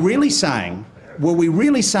are we really saying, were we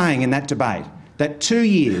really saying in that debate that 2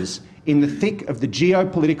 years in the thick of the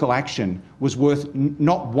geopolitical action was worth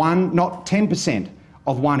not 10%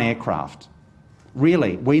 of one aircraft?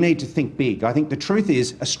 Really, we need to think big. I think the truth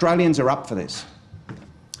is Australians are up for this.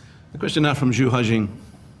 A question now from Zhu Haijing.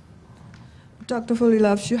 Dr.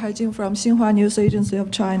 Fullilove, Xu Haijing from Xinhua News Agency of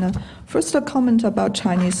China. First, a comment about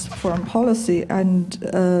Chinese foreign policy. And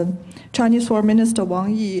Chinese Foreign Minister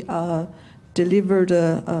Wang Yi delivered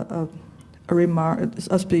a remark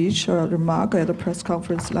at a press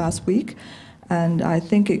conference last week, and I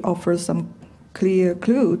think it offers some clear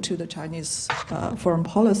clue to the Chinese foreign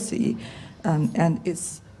policy and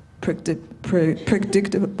its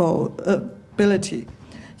predictability.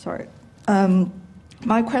 Sorry.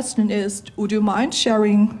 My question is, would you mind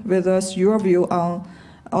sharing with us your view on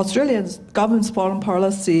Australia's government's foreign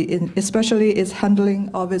policy, especially its handling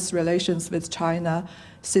of its relations with China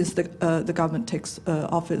since the government took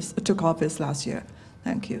office last year?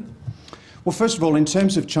 Thank you. Well, first of all, in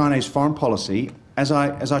terms of Chinese foreign policy, as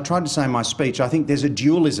I tried to say in my speech, I think there's a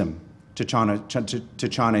dualism to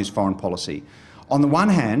Chinese foreign policy. On the one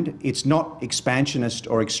hand, it's not expansionist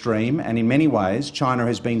or extreme, and in many ways, China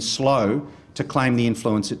has been slow to claim the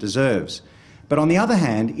influence it deserves. But on the other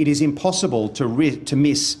hand, it is impossible to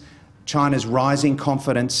miss China's rising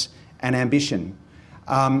confidence and ambition.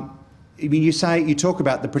 You talk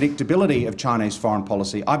about the predictability of Chinese foreign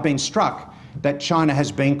policy. I've been struck that China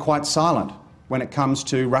has been quite silent when it comes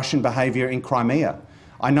to Russian behaviour in Crimea.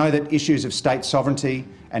 I know that issues of state sovereignty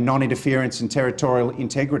and non-interference and territorial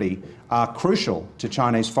integrity are crucial to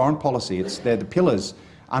Chinese foreign policy. They're the pillars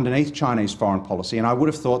underneath Chinese foreign policy, and I would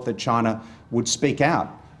have thought that China would speak out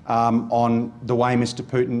on the way Mr.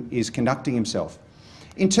 Putin is conducting himself.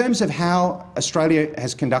 In terms of how Australia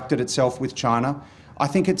has conducted itself with China, I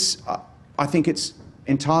think it's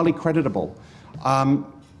entirely creditable.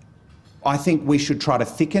 I think we should try to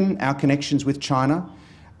thicken our connections with China.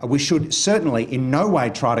 We should certainly in no way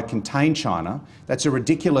try to contain China. It's a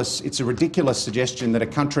ridiculous suggestion that a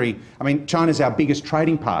country, I mean, China's our biggest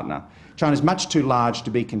trading partner. China's much too large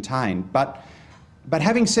to be contained. But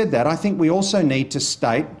having said that, I think we also need to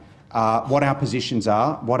state what our positions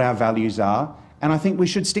are, what our values are, and I think we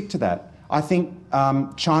should stick to that. I think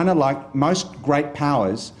China, like most great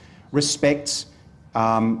powers, respects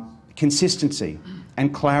consistency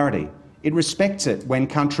and clarity. It respects it when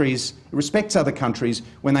it respects other countries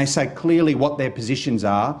when they say clearly what their positions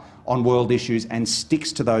are on world issues and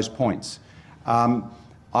sticks to those points.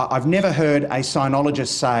 I've never heard a sinologist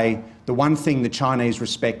say the one thing the Chinese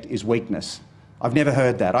respect is weakness. I've never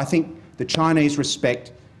heard that. I think the Chinese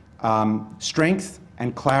respect strength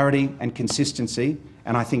and clarity and consistency,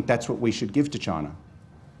 and I think that's what we should give to China.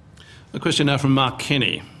 A question now from Mark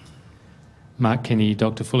Kenny. Mark Kenny,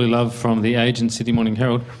 Dr. Fullilove from The Age and Sydney Morning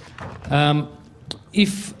Herald.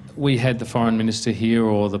 If we had the Foreign Minister here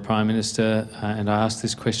or the Prime Minister and I asked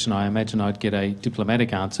this question, I imagine I'd get a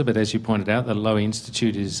diplomatic answer, but as you pointed out, the Lowy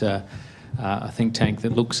Institute is a think tank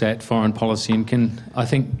that looks at foreign policy and can, I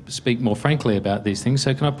think, speak more frankly about these things.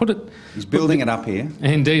 So can I put it... He's building it up here.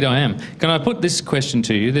 Indeed I am. Can I put this question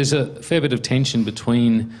to you? There's a fair bit of tension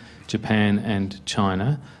between Japan and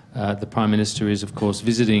China. The Prime Minister is, of course,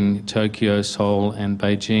 visiting Tokyo, Seoul and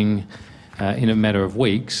Beijing in a matter of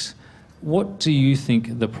weeks. What do you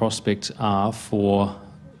think the prospects are for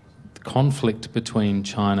the conflict between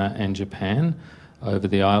China and Japan over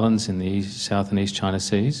the islands in the South and East China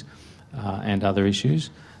Seas and other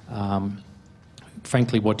issues?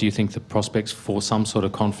 Frankly, what do you think the prospects for some sort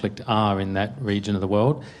of conflict are in that region of the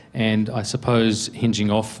world? And I suppose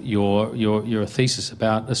hinging off your thesis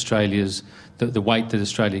about Australia's, the weight that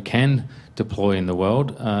Australia can deploy in the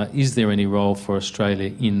world, is there any role for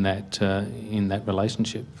Australia in that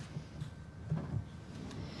relationship?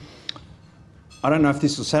 I don't know if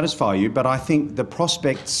this will satisfy you, but I think the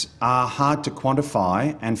prospects are hard to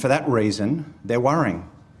quantify, and for that reason, they're worrying.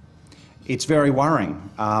 It's very worrying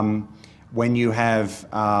when you have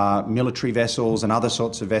military vessels and other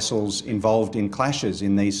sorts of vessels involved in clashes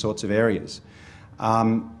in these sorts of areas.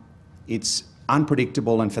 It's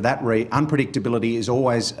unpredictable, and for that unpredictability is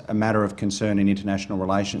always a matter of concern in international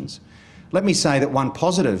relations. Let me say that one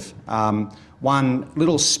positive, one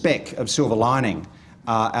little speck of silver lining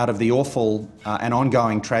out of the awful and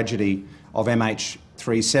ongoing tragedy of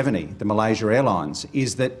MH370, the Malaysia Airlines,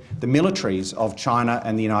 is that the militaries of China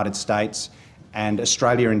and the United States and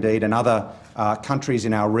Australia indeed and other countries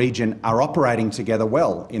in our region are operating together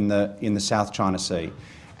well in the South China Sea.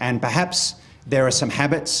 And perhaps there are some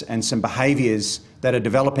habits and some behaviours that are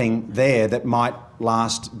developing there that might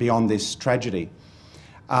last beyond this tragedy.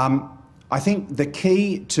 I think the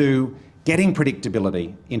key to getting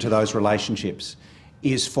predictability into those relationships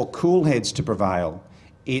is for cool heads to prevail.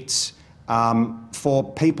 It's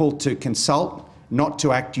for people to consult, not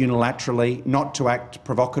to act unilaterally, not to act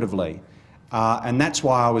provocatively. And that's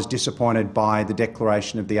why I was disappointed by the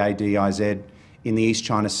declaration of the ADIZ in the East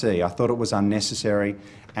China Sea. I thought it was unnecessary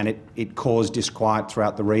and it caused disquiet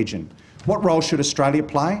throughout the region. What role should Australia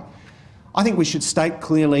play? I think we should state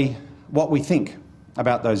clearly what we think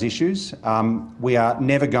about those issues. We are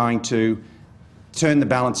never going to turn the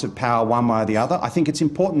balance of power one way or the other. I think it's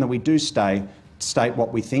important that we do state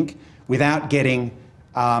what we think without getting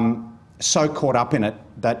so caught up in it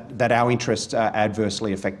that our interests are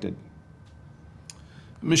adversely affected.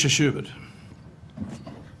 Misha Schubert.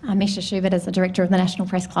 Misha Schubert is the Director of the National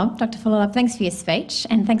Press Club. Dr. Fullilove, thanks for your speech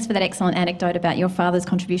and thanks for that excellent anecdote about your father's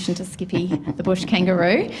contribution to Skippy the bush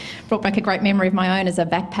kangaroo. Brought back a great memory of my own as a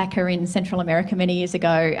backpacker in Central America many years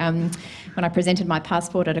ago when I presented my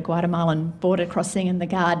passport at a Guatemalan border crossing and the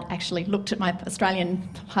guard actually looked at my Australian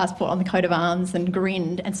passport on the coat of arms and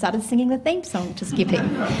grinned and started singing the theme song to Skippy.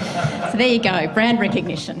 So there you go, brand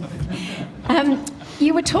recognition.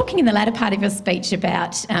 You were talking in the latter part of your speech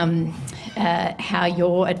about how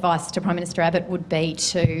your advice to Prime Minister Abbott would be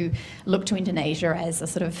to look to Indonesia as a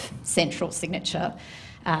sort of central signature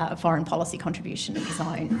foreign policy contribution of his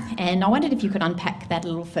own. And I wondered if you could unpack that a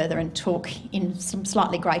little further and talk in some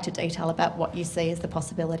slightly greater detail about what you see as the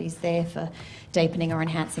possibilities there for deepening or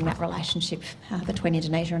enhancing that relationship between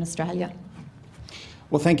Indonesia and Australia.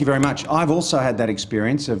 Well, thank you very much. I've also had that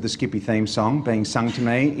experience of the Skippy theme song being sung to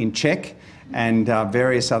me in Czech and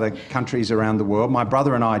various other countries around the world. My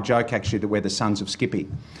brother and I joke actually that we're the sons of Skippy.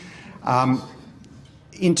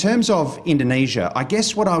 In terms of Indonesia, I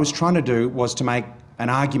guess what I was trying to do was to make an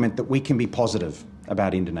argument that we can be positive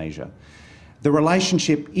about Indonesia. The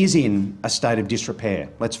relationship is in a state of disrepair,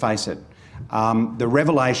 let's face it. The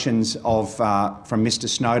revelations of, from Mr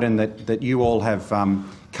Snowden that you all have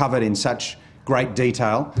covered in such great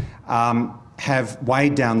detail have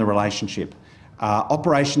weighed down the relationship.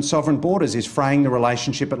 Operation Sovereign Borders is fraying the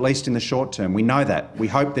relationship, at least in the short term. We know that. We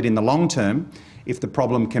hope that in the long term, if the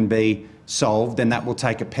problem can be solved, then that will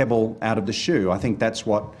take a pebble out of the shoe. I think that's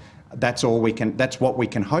what we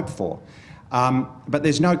can hope for. But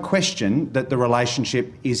there's no question that the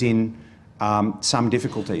relationship is in some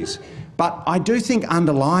difficulties. But I do think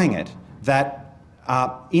underlying it that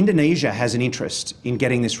Indonesia has an interest in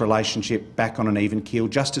getting this relationship back on an even keel,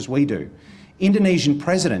 just as we do. Indonesian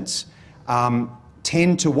presidents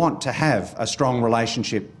tend to want to have a strong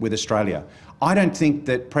relationship with Australia. I don't think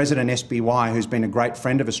that President SBY, who's been a great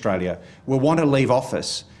friend of Australia, will want to leave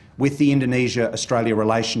office with the Indonesia-Australia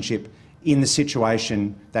relationship in the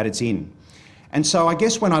situation that it's in. And so I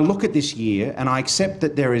guess when I look at this year, and I accept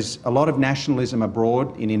that there is a lot of nationalism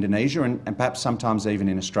abroad in Indonesia and perhaps sometimes even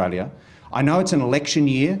in Australia, I know it's an election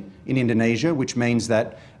year in Indonesia, which means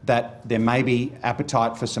that there may be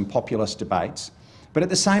appetite for some populist debates. But at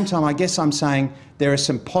the same time, I guess I'm saying there are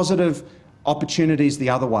some positive opportunities the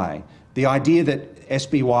other way. The idea that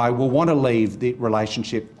SBY will want to leave the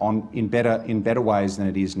relationship in better ways than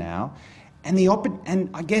it is now, and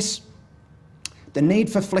I guess the need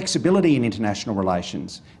for flexibility in international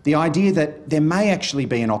relations. The idea that there may actually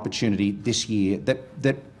be an opportunity this year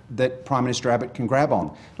that Prime Minister Abbott can grab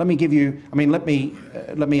on. Let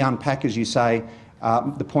me unpack, as you say,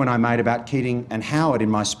 the point I made about Keating and Howard in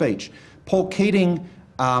my speech. Paul Keating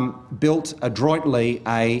built adroitly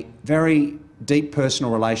a very deep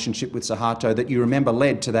personal relationship with Suharto that you remember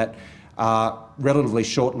led to that relatively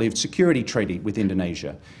short-lived security treaty with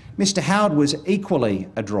Indonesia. Mr Howard was equally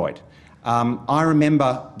adroit. I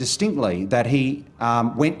remember distinctly that he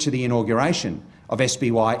went to the inauguration of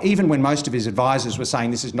SBY, even when most of his advisors were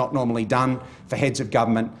saying this is not normally done for heads of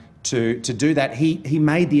government to do that. He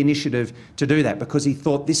made the initiative to do that because he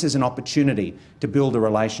thought this is an opportunity to build a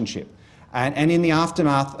relationship. And in the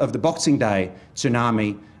aftermath of the Boxing Day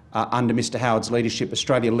tsunami, under Mr Howard's leadership,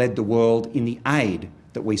 Australia led the world in the aid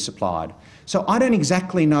that we supplied. So I don't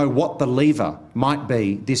exactly know what the lever might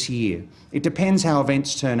be this year. It depends how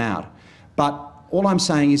events turn out. But all I'm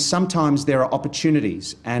saying is sometimes there are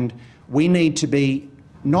opportunities, and we need to be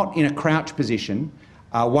not in a crouch position,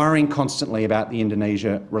 worrying constantly about the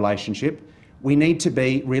Indonesia relationship. We need to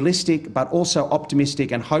be realistic, but also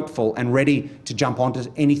optimistic and hopeful and ready to jump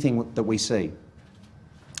onto anything that we see.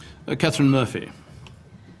 Catherine Murphy.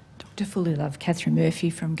 Dr. Fullilove, Catherine Murphy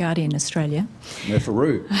from Guardian Australia.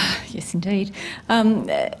 Murpharoo. Yes, indeed.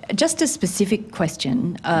 Just a specific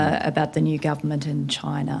question about the new government in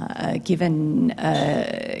China. Given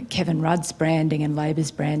Kevin Rudd's branding and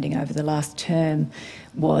Labor's branding over the last term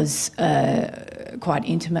was quite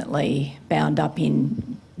intimately bound up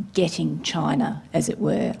in getting China, as it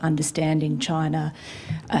were, understanding China,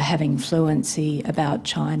 having fluency about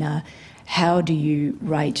China, how do you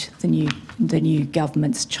rate the new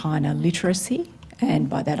government's China literacy? And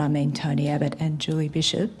by that I mean Tony Abbott and Julie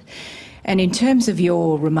Bishop. And in terms of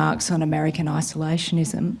your remarks on American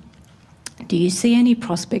isolationism, do you see any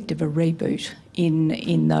prospect of a reboot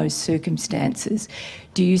in those circumstances?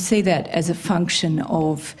 Do you see that as a function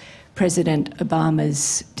of President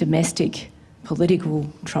Obama's domestic political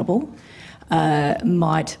trouble?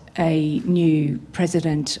 Might a new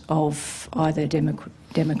president of either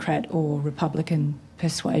Democrat or Republican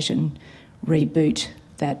persuasion reboot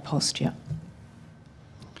that posture?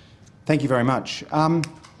 Thank you very much.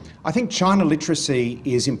 I think China literacy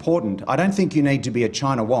is important. I don't think you need to be a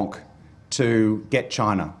China wonk to get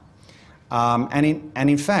China. And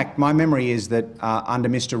in fact, my memory is that under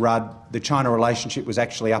Mr Rudd, the China relationship was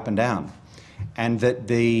actually up and down, and that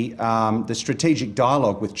the strategic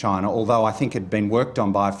dialogue with China, although I think had been worked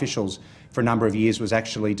on by officials for a number of years, was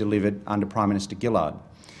actually delivered under Prime Minister Gillard.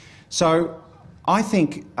 So I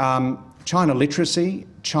think China literacy,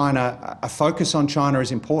 a focus on China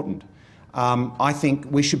is important. I think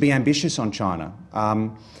we should be ambitious on China.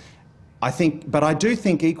 But I do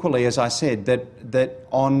think equally, as I said, that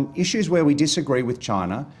on issues where we disagree with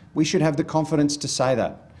China, we should have the confidence to say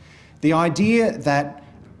that. The idea that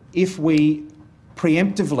if we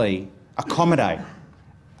preemptively accommodate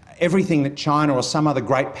everything that China or some other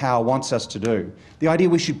great power wants us to do, the idea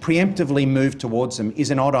we should preemptively move towards them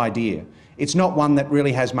is an odd idea. It's not one that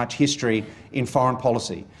really has much history in foreign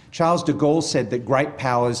policy. Charles de Gaulle said that great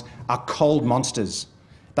powers are cold monsters.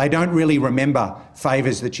 They don't really remember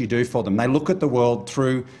favours that you do for them. They look at the world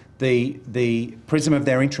through the prism of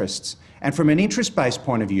their interests. And from an interest-based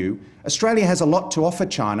point of view, Australia has a lot to offer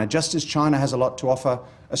China, just as China has a lot to offer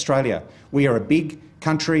Australia. We are a big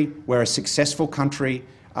country, we're a successful country,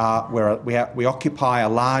 we occupy a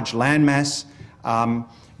large landmass,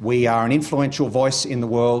 we are an influential voice in the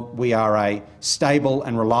world, we are a stable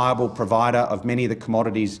and reliable provider of many of the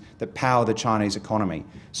commodities that power the Chinese economy.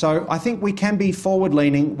 So I think we can be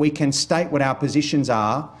forward-leaning, we can state what our positions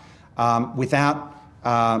are without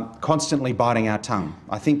constantly biting our tongue.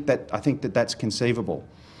 I think that that's conceivable.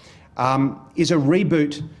 Is a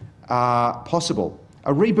reboot possible?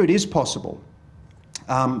 A reboot is possible.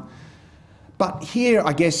 But here,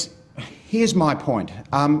 I guess, here's my point.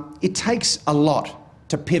 It takes a lot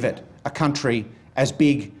to pivot a country as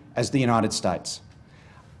big as the United States.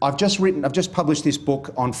 I've just published this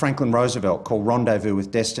book on Franklin Roosevelt called Rendezvous with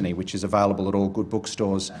Destiny, which is available at all good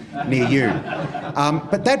bookstores near you.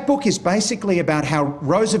 But that book is basically about how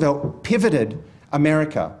Roosevelt pivoted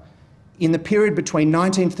America in the period between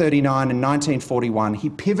 1939 and 1941, he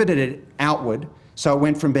pivoted it outward, so it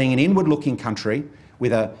went from being an inward-looking country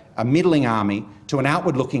with a middling army to an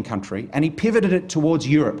outward-looking country, and he pivoted it towards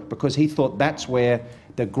Europe because he thought that's where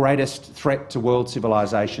the greatest threat to world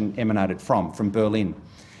civilization emanated from Berlin.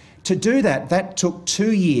 To do that, that took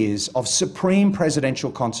 2 years of supreme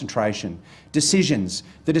presidential concentration, decisions,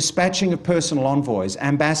 the dispatching of personal envoys,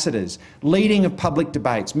 ambassadors, leading of public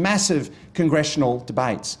debates, massive congressional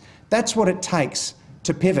debates. That's what it takes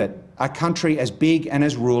to pivot a country as big and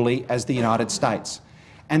as ruly as the United States.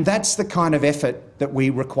 And that's the kind of effort that we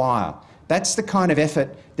require. That's the kind of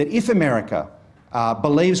effort that if America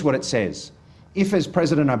believes what it says, if, as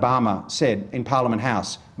President Obama said in Parliament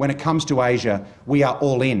House, when it comes to Asia, we are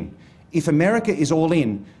all in. If America is all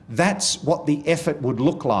in, that's what the effort would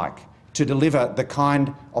look like to deliver the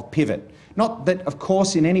kind of pivot. Not that, of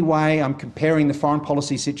course, in any way I'm comparing the foreign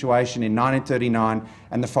policy situation in 1939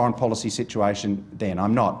 and the foreign policy situation then.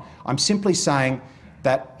 I'm not. I'm simply saying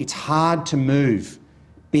that it's hard to move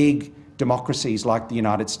big democracies like the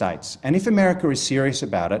United States. And if America is serious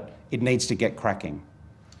about it, it needs to get cracking.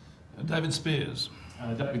 David Spears.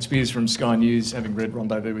 David Spears from Sky News, having read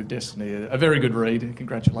Rendezvous with Destiny. A very good read.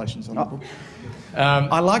 Congratulations on the book.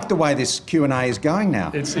 I like the way this Q&A is going now.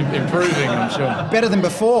 It's improving, I'm sure. Better than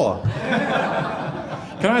before.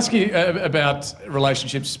 Can I ask you about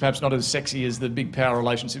relationships, perhaps not as sexy as the big power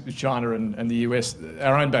relationship with China and the US,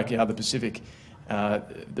 our own backyard, the Pacific.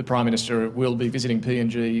 The Prime Minister will be visiting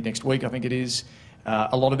PNG next week, I think it is.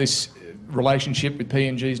 A lot of this relationship with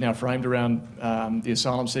PNG is now framed around the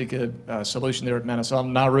asylum seeker solution there at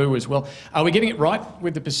Manasam, Nauru as well. Are we getting it right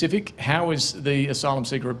with the Pacific? How is the asylum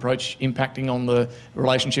seeker approach impacting on the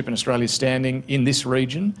relationship and Australia's standing in this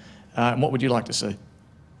region? And what would you like to see?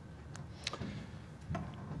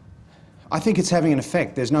 I think it's having an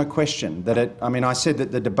effect. There's no question that it... I mean, I said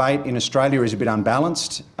that the debate in Australia is a bit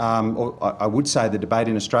unbalanced, or I would say the debate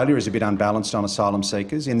in Australia is a bit unbalanced on asylum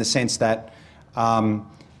seekers in the sense that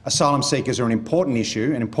asylum seekers are an important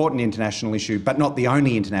issue, an important international issue, but not the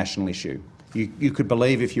only international issue. You could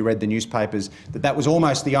believe, if you read the newspapers, that that was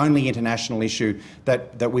almost the only international issue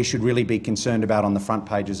that we should really be concerned about on the front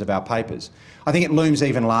pages of our papers. I think it looms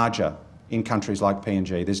even larger in countries like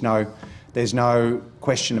PNG. There's no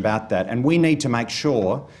question about that. And we need to make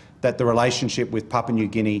sure that the relationship with Papua New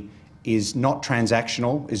Guinea is not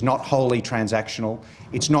transactional, is not wholly transactional.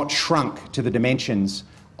 It's not shrunk to the dimensions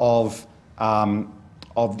of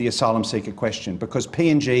the asylum seeker question, because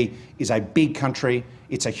PNG is a big country,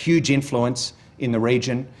 it's a huge influence in the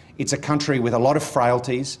region, it's a country with a lot of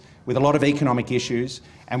frailties, with a lot of economic issues,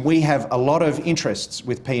 and we have a lot of interests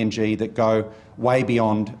with PNG that go way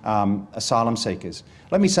beyond asylum seekers.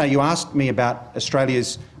 Let me say, you asked me about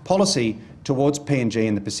Australia's policy towards PNG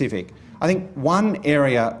in the Pacific. I think one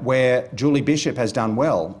area where Julie Bishop has done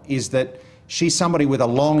well is that she's somebody with a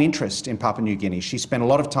long interest in Papua New Guinea. She spent a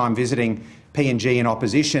lot of time visiting PNG in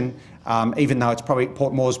opposition, even though it's probably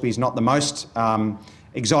Port Moresby is not the most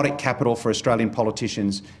exotic capital for Australian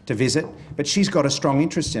politicians to visit, but she's got a strong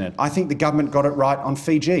interest in it. I think the government got it right on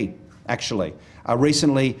Fiji, actually.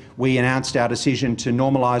 Recently, we announced our decision to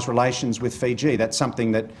normalise relations with Fiji. That's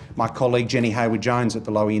something that my colleague Jenny Hayward-Jones at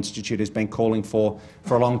the Lowy Institute has been calling for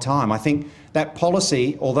a long time. I think that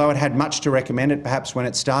policy, although it had much to recommend it perhaps when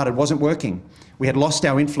it started, wasn't working. We had lost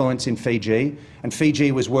our influence in Fiji, and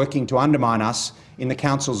Fiji was working to undermine us in the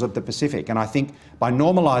councils of the Pacific. And I think by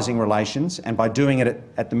normalising relations, and by doing it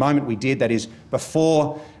at the moment we did, that is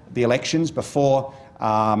before the elections, before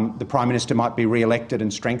the Prime Minister might be re-elected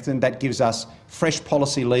and strengthened, that gives us fresh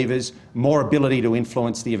policy levers, more ability to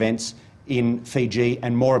influence the events in Fiji,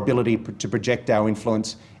 and more ability to project our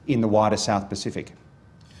influence in the wider South Pacific.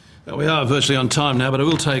 We are virtually on time now, but I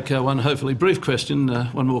will take one hopefully brief question,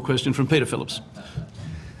 one more question from Peter Phillips.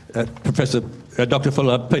 Professor Dr.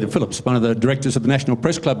 Peter Phillips, one of the directors of the National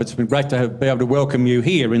Press Club. It's been great to be able to welcome you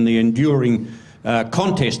here in the enduring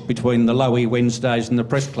contest between the Lowy Wednesdays and the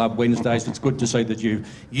Press Club Wednesdays. It's good to see that you've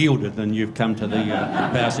yielded and you've come to the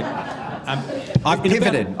power sector.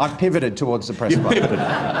 I've pivoted towards the Press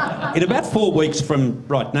Club. In about 4 weeks from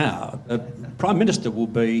right now, the Prime Minister will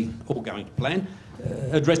be, all going to plan,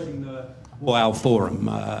 addressing the Wow Forum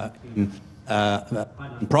in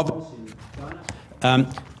province in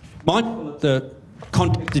China. Mindful that the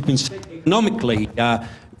context has been set economically,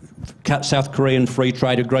 South Korean free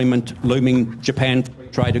trade agreement looming, Japan free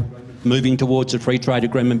trade agreement moving towards a free trade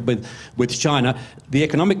agreement with China. The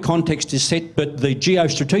economic context is set, but the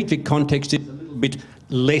geostrategic context is a little bit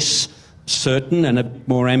less certain and a bit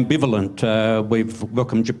more ambivalent. We've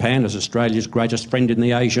welcomed Japan as Australia's greatest friend in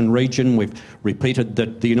the Asian region. We've repeated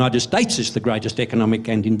that the United States is the greatest economic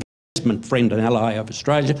and investment investment friend and ally of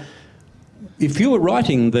Australia. If you were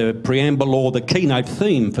writing the preamble or the keynote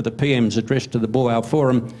theme for the PM's address to the Boao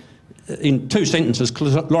Forum, in 2 sentences,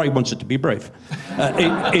 because Laurie wants it to be brief.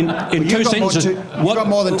 In 2 sentences,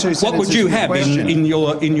 what would you have in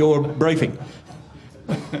your briefing?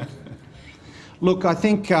 Look, I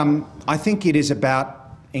think it is about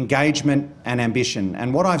engagement and ambition.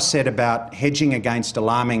 And what I've said about hedging against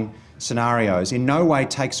alarming scenarios in no way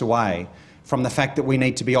takes away from the fact that we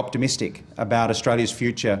need to be optimistic about Australia's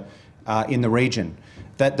future in the region.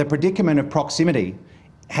 That the predicament of proximity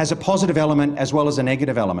has a positive element as well as a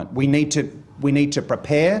negative element. We need to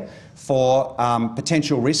prepare for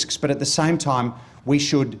potential risks, but at the same time, we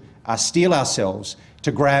should steel ourselves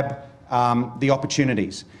to grab the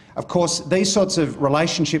opportunities. Of course, these sorts of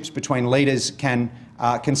relationships between leaders can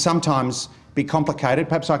sometimes be complicated.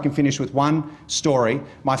 Perhaps I can finish with one story.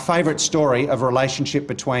 My favourite story of a relationship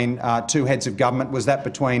between 2 heads of government was that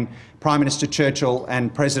between Prime Minister Churchill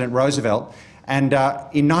and President Roosevelt. And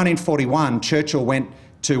in 1941, Churchill went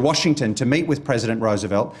to Washington to meet with President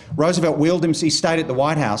Roosevelt. Roosevelt he stayed at the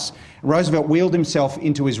White House. Roosevelt wheeled himself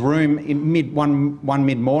into his room in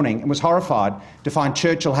mid-morning and was horrified to find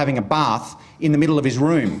Churchill having a bath in the middle of his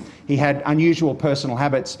room. He had unusual personal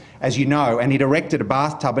habits, as you know, and he'd erected a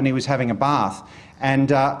bathtub and he was having a bath.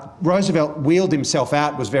 And Roosevelt wheeled himself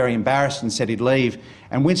out, was very embarrassed and said he'd leave.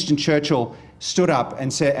 And Winston Churchill stood up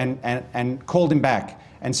and said, and called him back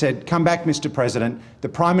and said, "Come back, Mr. President. The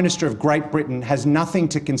Prime Minister of Great Britain has nothing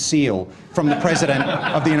to conceal from the President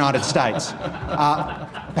of the United States."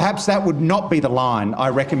 Perhaps that would not be the line I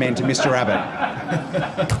recommend to Mr. Abbott.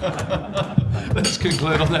 Let's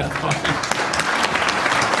conclude on that point.